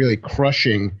be a really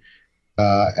crushing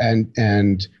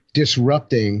and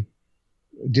disrupting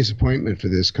disappointment for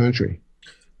this country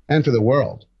and for the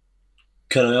world.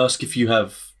 Can I ask if you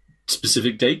have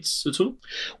specific dates at all?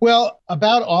 Well,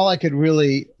 about all I could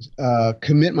really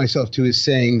commit myself to is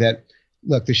saying that,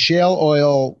 look, the shale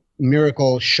oil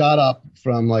miracle shot up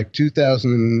from like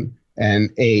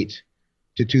 2008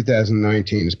 to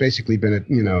 2019. It's basically been a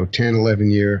 10, 11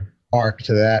 year arc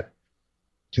to that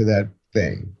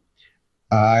thing.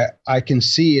 I can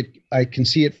see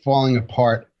it falling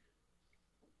apart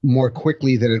more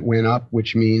quickly than it went up,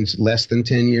 which means less than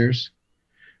 10 years.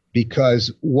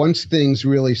 Because once things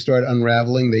really start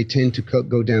unraveling, they tend to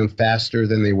go down faster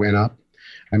than they went up.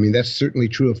 I mean, that's certainly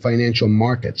true of financial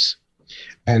markets.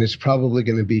 And it's probably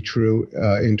going to be true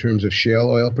in terms of shale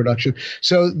oil production.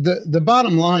 So the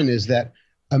bottom line is that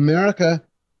America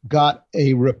got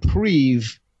a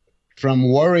reprieve from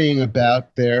worrying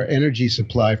about their energy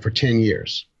supply for 10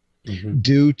 years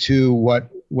due to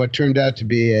what turned out to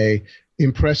be a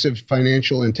impressive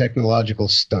financial and technological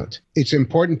stunt. It's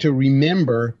important to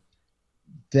remember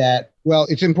that, well,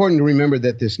 it's important to remember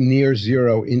that this near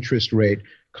zero interest rate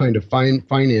kind of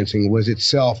financing was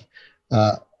itself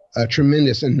a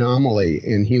tremendous anomaly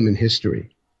in human history.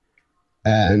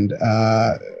 And,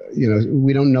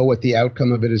 we don't know what the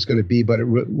outcome of it is going to be, but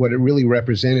what it really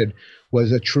represented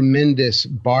was a tremendous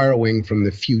borrowing from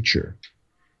the future.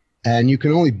 And you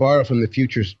can only borrow from the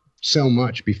future so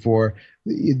much before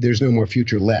there's no more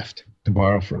future left to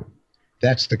borrow from.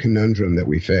 That's the conundrum that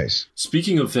we face.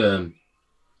 Speaking of the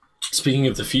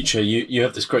future, you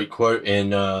have this great quote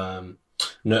in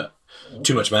No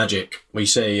Too Much Magic, where you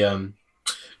say,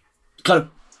 kind of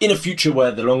in a future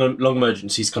where the long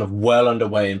emergency is kind of well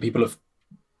underway and people have,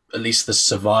 at least the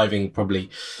surviving probably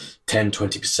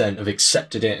 10-20% have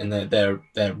accepted it and they're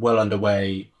well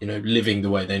underway, living the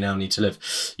way they now need to live.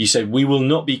 You say, we will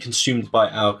not be consumed by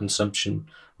our consumption,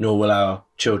 nor will our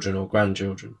children or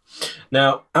grandchildren.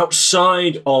 Now,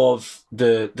 outside of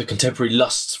the contemporary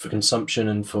lusts for consumption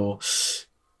and for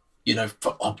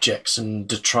objects and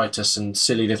detritus and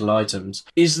silly little items,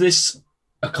 is this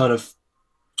a kind of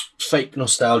fake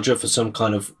nostalgia for some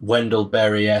kind of Wendell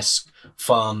Berry-esque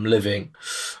farm living,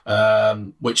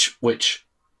 which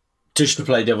to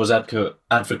play devil's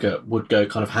advocate would go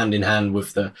kind of hand in hand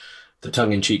with the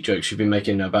tongue-in-cheek jokes you've been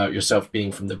making about yourself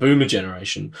being from the boomer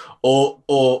generation, or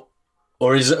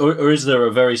is there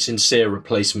a very sincere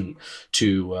replacement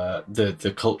to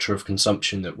the culture of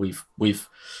consumption that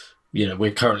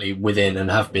we're currently within and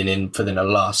have been in for the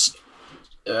last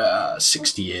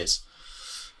 60 years?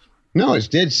 No, it's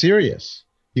dead serious.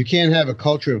 You can't have a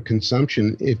culture of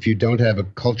consumption if you don't have a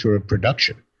culture of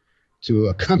production to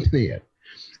accompany it.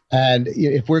 And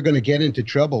if we're going to get into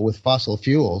trouble with fossil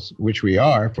fuels, which we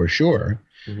are for sure,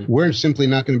 we're simply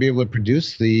not going to be able to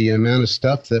produce the amount of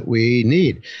stuff that we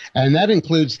need. And that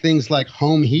includes things like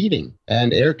home heating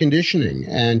and air conditioning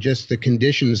and just the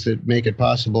conditions that make it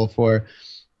possible for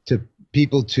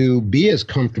people to be as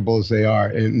comfortable as they are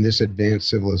in this advanced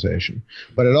civilization.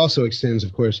 But it also extends,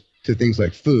 of course, to things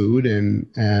like food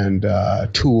and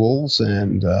tools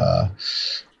and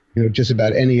just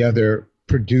about any other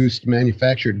produced,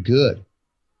 manufactured good,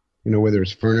 whether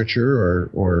it's furniture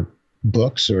or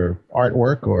books or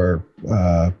artwork or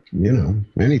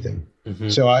anything.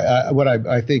 So what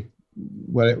I think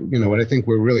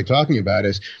we're really talking about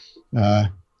is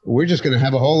we're just going to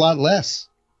have a whole lot less.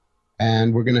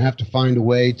 And we're going to have to find a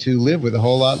way to live with a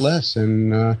whole lot less.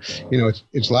 And,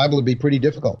 it's liable to be pretty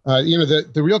difficult.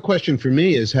 The real question for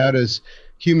me is, how does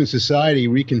human society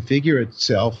reconfigure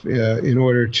itself in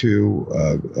order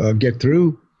to get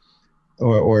through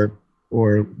or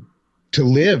to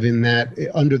live in that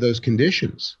under those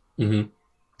conditions? Mm-hmm.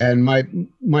 And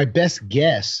my best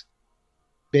guess,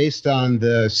 based on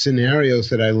the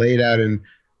scenarios that I laid out in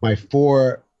my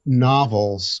 4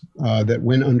 novels that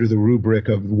went under the rubric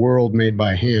of world made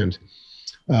by hand,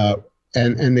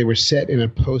 and they were set in a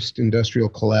post-industrial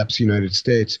collapse United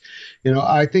States.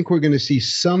 I think we're going to see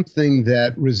something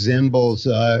that resembles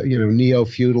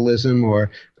neo-feudalism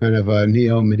or kind of a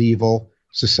neo-medieval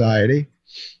society,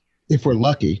 if we're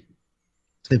lucky,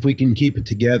 if we can keep it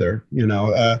together.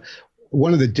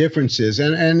 One of the differences,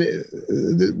 and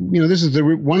this is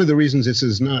one of the reasons this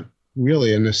is not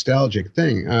really a nostalgic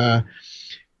thing.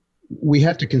 We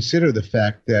have to consider the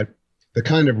fact that the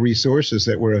kind of resources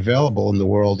that were available in the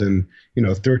world in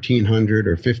 1300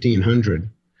 or 1500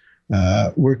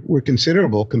 were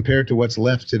considerable compared to what's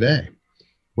left today,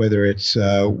 whether it's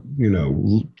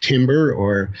timber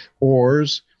or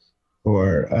ores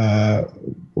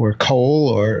or coal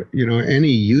or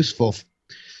any useful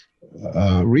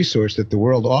resource that the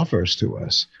world offers to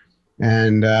us.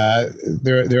 And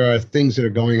there are things that are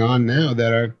going on now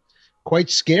that are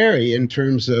quite scary in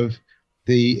terms of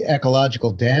the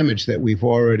ecological damage that we've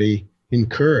already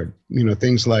incurred.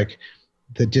 Things like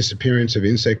the disappearance of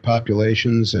insect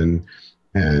populations and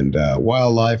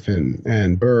wildlife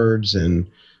and birds. And,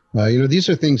 these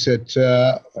are things that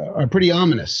are pretty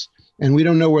ominous. And we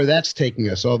don't know where that's taking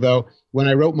us. Although when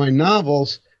I wrote my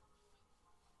novels,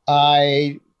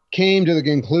 I came to the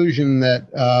conclusion that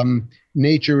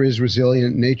nature is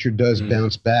resilient. Nature does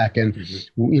bounce back. And,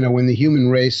 when the human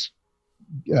race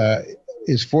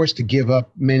is forced to give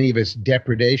up many of its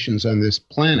depredations on this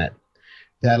planet,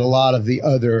 that a lot of the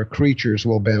other creatures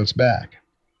will bounce back.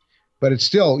 But it's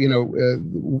still,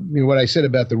 what I said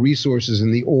about the resources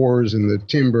and the ores and the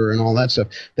timber and all that stuff,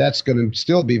 that's going to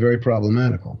still be very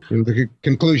problematical. The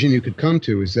conclusion you could come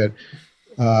to is that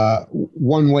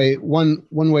one way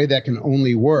that can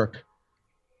only work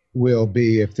will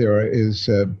be if there is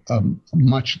a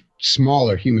much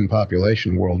smaller human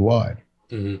population worldwide.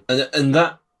 And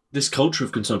that this culture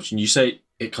of consumption, you say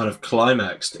it kind of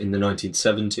climaxed in the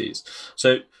 1970s.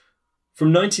 So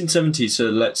from 1970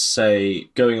 to, let's say,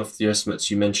 going off the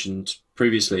estimates you mentioned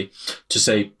previously, to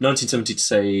say 1970 to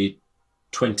say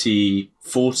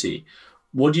 2040,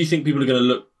 what do you think people are going to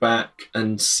look back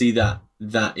and see that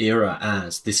era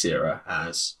as, this era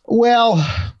as? Well,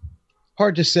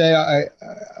 hard to say.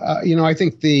 I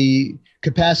think the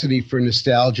capacity for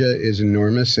nostalgia is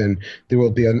enormous, and there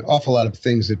will be an awful lot of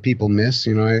things that people miss.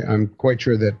 I'm quite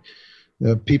sure that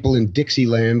people in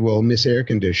Dixieland will miss air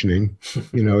conditioning.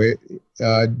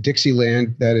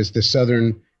 Dixieland, that is the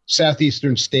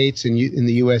southeastern states in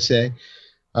the USA,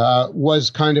 was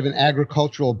kind of an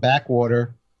agricultural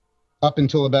backwater up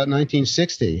until about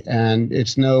 1960. And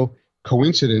it's no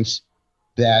coincidence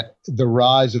that the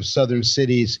rise of southern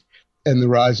cities and the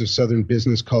rise of southern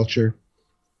business culture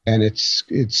and its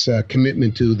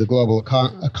commitment to the global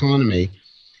economy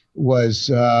was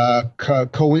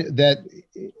that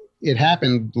it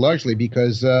happened largely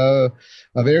because of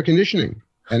air conditioning.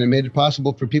 And it made it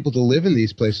possible for people to live in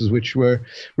these places, which were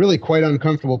really quite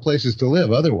uncomfortable places to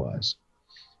live otherwise.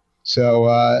 So,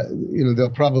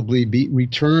 they'll probably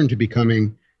return to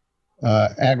becoming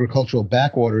agricultural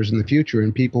backwaters in the future,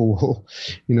 and people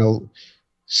will,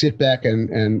 sit back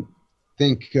and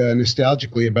think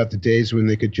nostalgically about the days when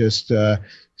they could just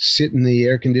sit in the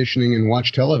air conditioning and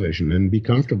watch television and be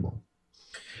comfortable.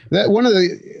 That one of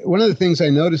the things I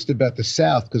noticed about the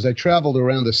South, because I traveled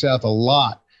around the South a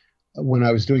lot when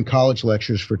I was doing college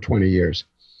lectures for 20 years,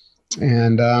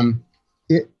 and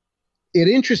it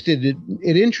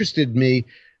interested me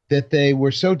that they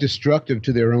were so destructive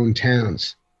to their own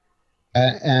towns,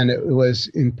 and it was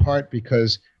in part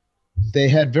because they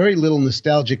had very little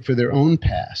nostalgic for their own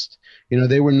past.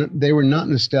 They were not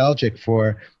nostalgic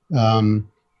for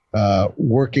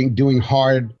doing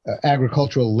hard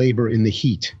agricultural labor in the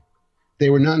heat. They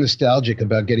were not nostalgic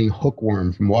about getting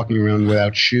hookworm from walking around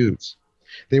without shoes.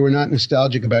 They were not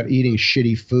nostalgic about eating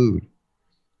shitty food,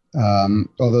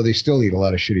 although they still eat a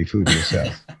lot of shitty food in the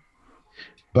South.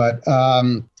 But,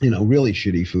 really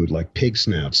shitty food like pig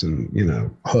snouts and,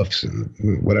 hoofs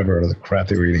and whatever other crap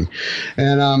they were eating.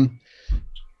 And,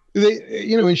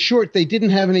 in short, they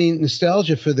didn't have any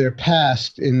nostalgia for their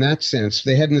past in that sense.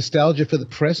 They had nostalgia for the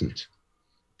present.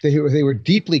 They were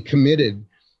deeply committed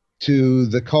to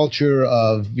the culture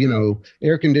of,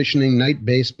 air conditioning, night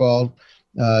baseball,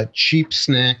 cheap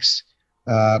snacks,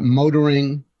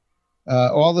 motoring,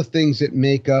 all the things that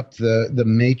make up the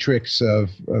matrix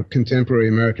of contemporary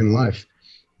American life.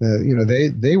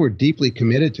 They were deeply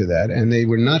committed to that, and they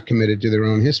were not committed to their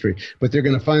own history. But they're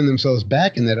going to find themselves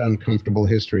back in that uncomfortable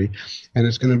history, and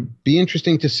it's going to be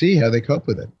interesting to see how they cope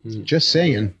with it. Just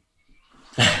saying.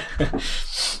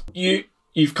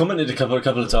 You've commented a couple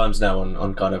of times now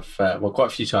on kind of quite a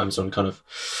few times on kind of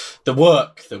the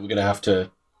work that we're going to have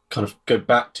to kind of go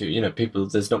back to. People,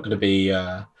 there's not going to be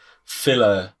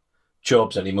filler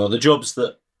jobs anymore. The jobs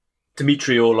that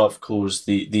Dmitry Orlov calls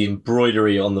the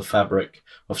embroidery on the fabric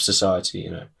of society,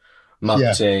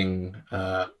 marketing,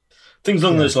 things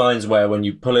along those lines, where when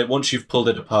you pull it, once you've pulled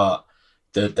it apart,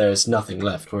 there's nothing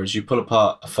left. Whereas you pull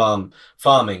apart a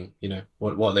farming,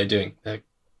 what are they doing? They're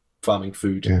farming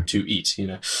food to eat,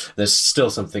 there's still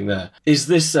something there. Is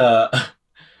this a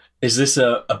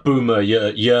boomer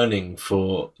yearning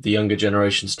for the younger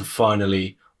generations to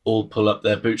finally all pull up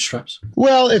their bootstraps?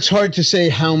 Well, it's hard to say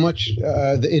how much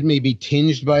it may be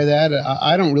tinged by that.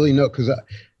 I don't really know, because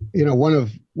one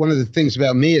of the things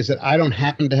about me is that I don't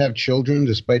happen to have children,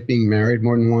 despite being married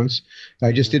more than once.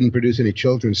 I just didn't produce any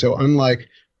children. So unlike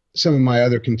some of my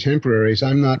other contemporaries,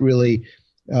 I'm not really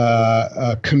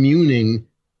communing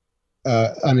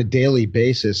on a daily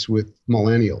basis with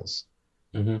millennials.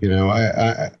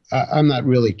 I'm not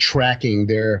really tracking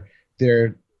their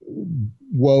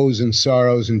woes and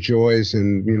sorrows and joys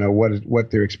and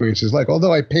what their experience is like,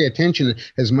 although I pay attention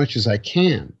as much as I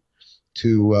can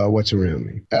to what's around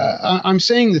me. I'm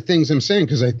saying the things I'm saying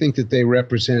because I think that they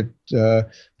represent the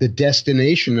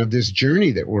destination of this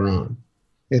journey that we're on,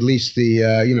 at least the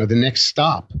next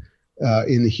stop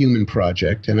in the human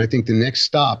project. And I think the next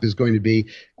stop is going to be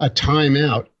a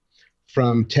timeout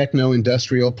from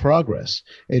techno-industrial progress.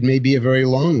 It may be a very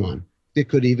long one. It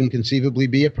could even conceivably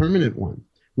be a permanent one.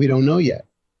 We don't know yet.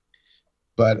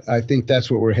 But I think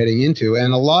that's what we're heading into.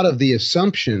 And a lot of the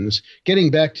assumptions, getting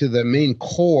back to the main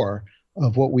core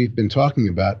of what we've been talking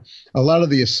about, a lot of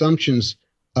the assumptions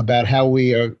about how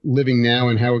we are living now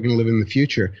and how we're going to live in the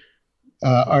future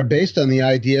are based on the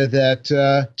idea that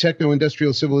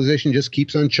techno-industrial civilization just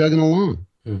keeps on chugging along.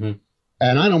 And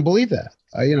I don't believe that.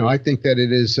 I think that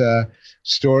it is a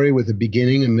story with a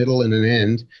beginning, a middle, and an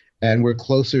end. and we're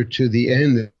closer to the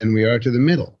end than we are to the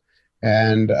middle.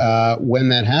 And when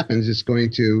that happens, it's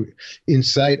going to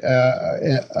incite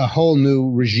a whole new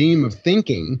regime of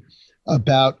thinking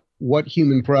about what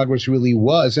human progress really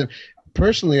was. And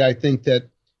personally, I think that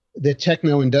the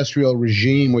techno-industrial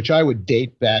regime, which I would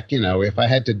date back, if I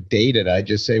had to date it, I'd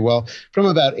just say, well, from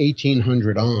about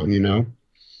 1800 on,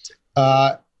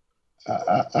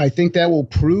 I think that will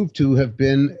prove to have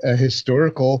been a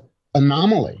historical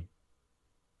anomaly.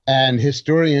 And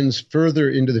historians further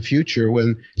into the future,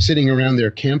 when sitting around their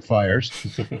campfires,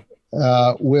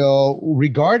 will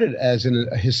regard it as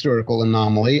a historical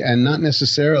anomaly and not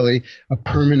necessarily a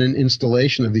permanent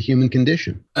installation of the human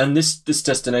condition. And this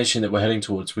destination that we're heading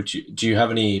towards, do you have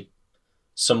any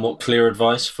somewhat clear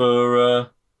advice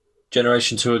for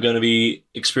generations who are going to be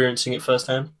experiencing it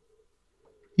firsthand?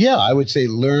 Yeah, I would say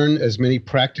learn as many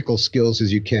practical skills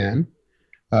as you can.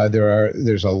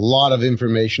 There's a lot of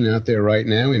information out there right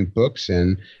now in books,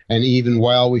 and even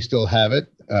while we still have it,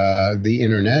 the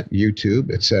internet, YouTube,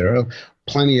 etc.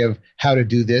 Plenty of how to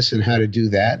do this and how to do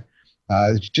that.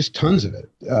 There's just tons of it.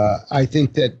 I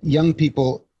think that young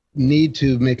people need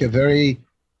to make a very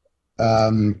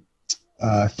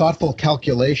thoughtful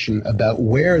calculation about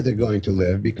where they're going to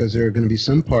live, because there are going to be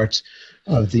some parts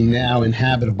of the now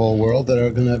inhabitable world that are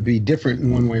going to be different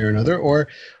in one way or another, or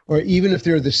even if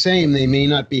they're the same, they may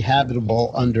not be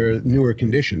habitable under newer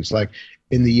conditions. Like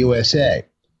in the USA,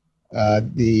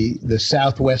 the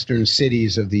southwestern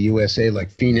cities of the USA, like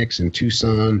Phoenix and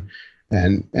Tucson,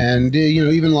 and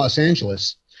even Los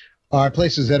Angeles, are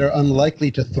places that are unlikely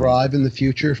to thrive in the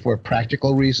future for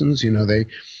practical reasons.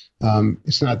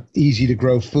 It's not easy to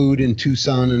grow food in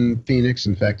Tucson and Phoenix.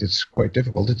 In fact, it's quite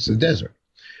difficult. It's a desert.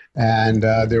 And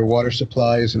their water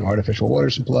supply is an artificial water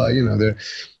supply.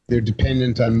 They're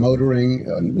dependent on motoring.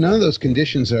 None of those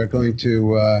conditions are going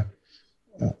to,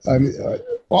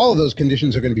 all of those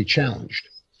conditions are going to be challenged.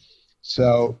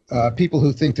 So people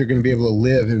who think they're going to be able to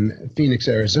live in Phoenix,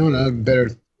 Arizona,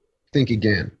 better think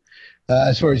again.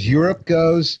 As far as Europe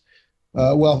goes,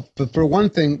 well, for one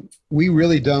thing, we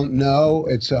really don't know.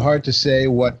 It's hard to say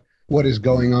what is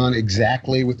going on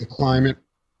exactly with the climate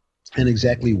and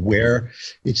exactly where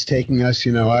it's taking us.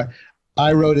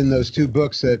 I wrote in those two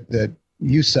books that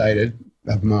you cited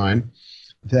of mine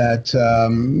that,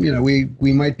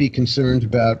 we might be concerned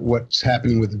about what's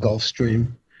happening with the Gulf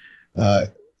Stream.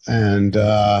 And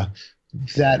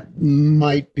that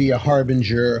might be a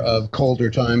harbinger of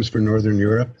colder times for Northern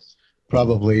Europe,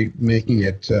 probably making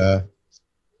it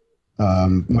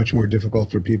much more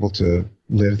difficult for people to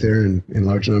live there in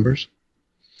large numbers.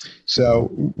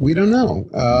 So we don't know.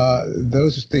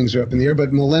 Those things are up in the air,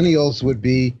 but millennials would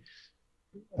be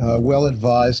well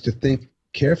advised to think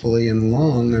carefully and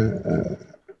long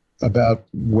about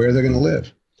where they're going to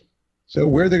live. So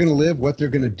where they're going to live, what they're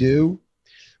going to do,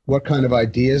 what kind of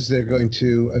ideas they're going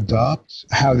to adopt,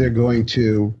 how they're going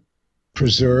to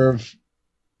preserve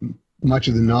much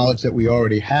of the knowledge that we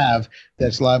already have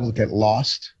that's liable to get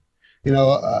lost.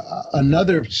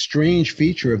 Another strange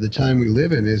feature of the time we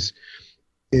live in is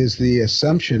the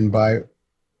assumption by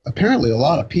apparently a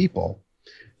lot of people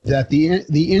that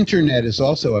the internet is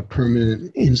also a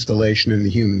permanent installation in the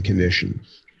human condition.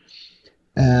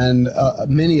 And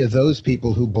many of those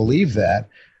people who believe that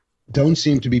don't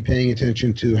seem to be paying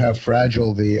attention to how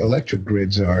fragile the electric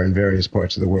grids are in various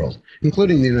parts of the world,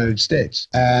 including the United States.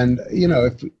 And,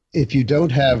 if you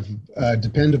don't have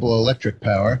dependable electric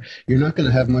power, you're not going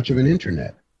to have much of an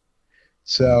internet.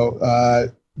 So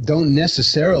don't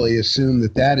necessarily assume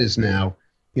that is now,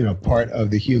 part of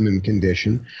the human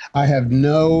condition. I have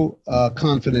no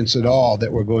confidence at all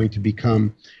that we're going to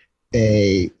become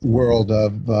a world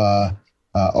of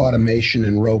automation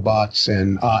and robots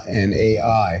and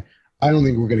AI. I don't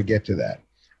think we're going to get to that.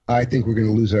 I think we're going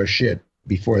to lose our shit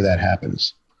before that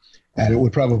happens. And it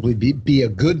would probably be a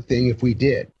good thing if we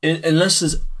did. Unless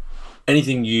there's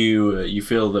anything you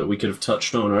feel that we could have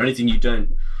touched on, or anything you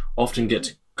don't often get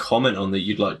to comment on that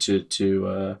you'd like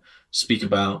to speak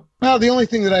about. Well, the only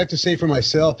thing that I have to say for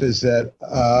myself is that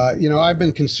I've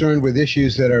been concerned with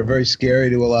issues that are very scary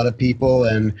to a lot of people,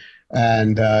 and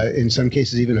in some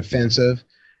cases even offensive,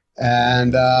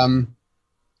 and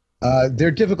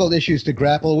they're difficult issues to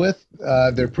grapple with.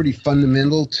 They're pretty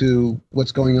fundamental to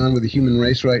what's going on with the human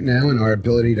race right now and our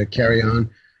ability to carry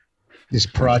on this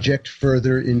project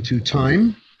further into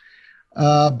time.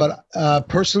 But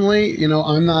personally,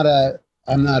 I'm not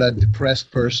a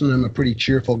depressed person. I'm a pretty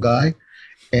cheerful guy,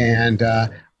 and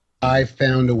I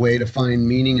found a way to find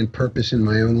meaning and purpose in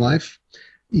my own life,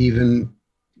 even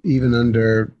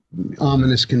under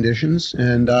ominous conditions.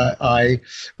 And I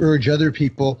urge other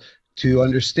people to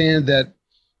understand that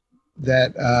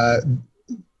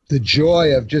the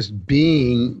joy of just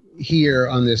being here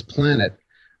on this planet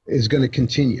is going to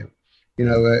continue.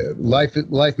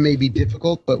 Life may be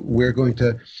difficult, but we're going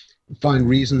to find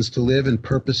reasons to live and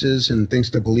purposes and things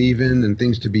to believe in and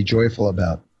things to be joyful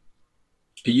about.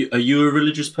 Are you a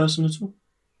religious person at all?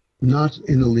 Not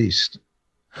in the least.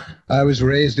 I was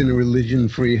raised in a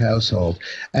religion-free household,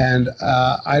 and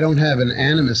I don't have an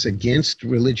animus against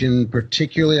religion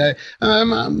particularly.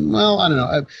 Well, I don't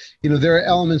know. There are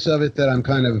elements of it that I'm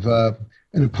kind of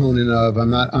an opponent of. I'm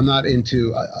not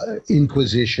into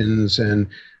inquisitions and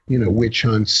witch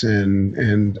hunts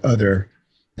and other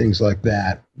things like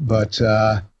that. But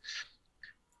I'm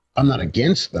not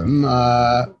against them.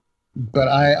 But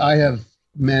I have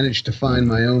managed to find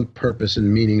my own purpose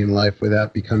and meaning in life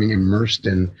without becoming immersed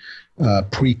in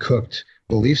pre-cooked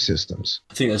belief systems.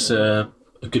 I think that's a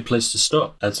good place to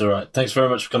stop. That's all right. Thanks very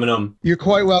much for coming on. You're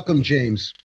quite welcome,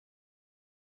 James.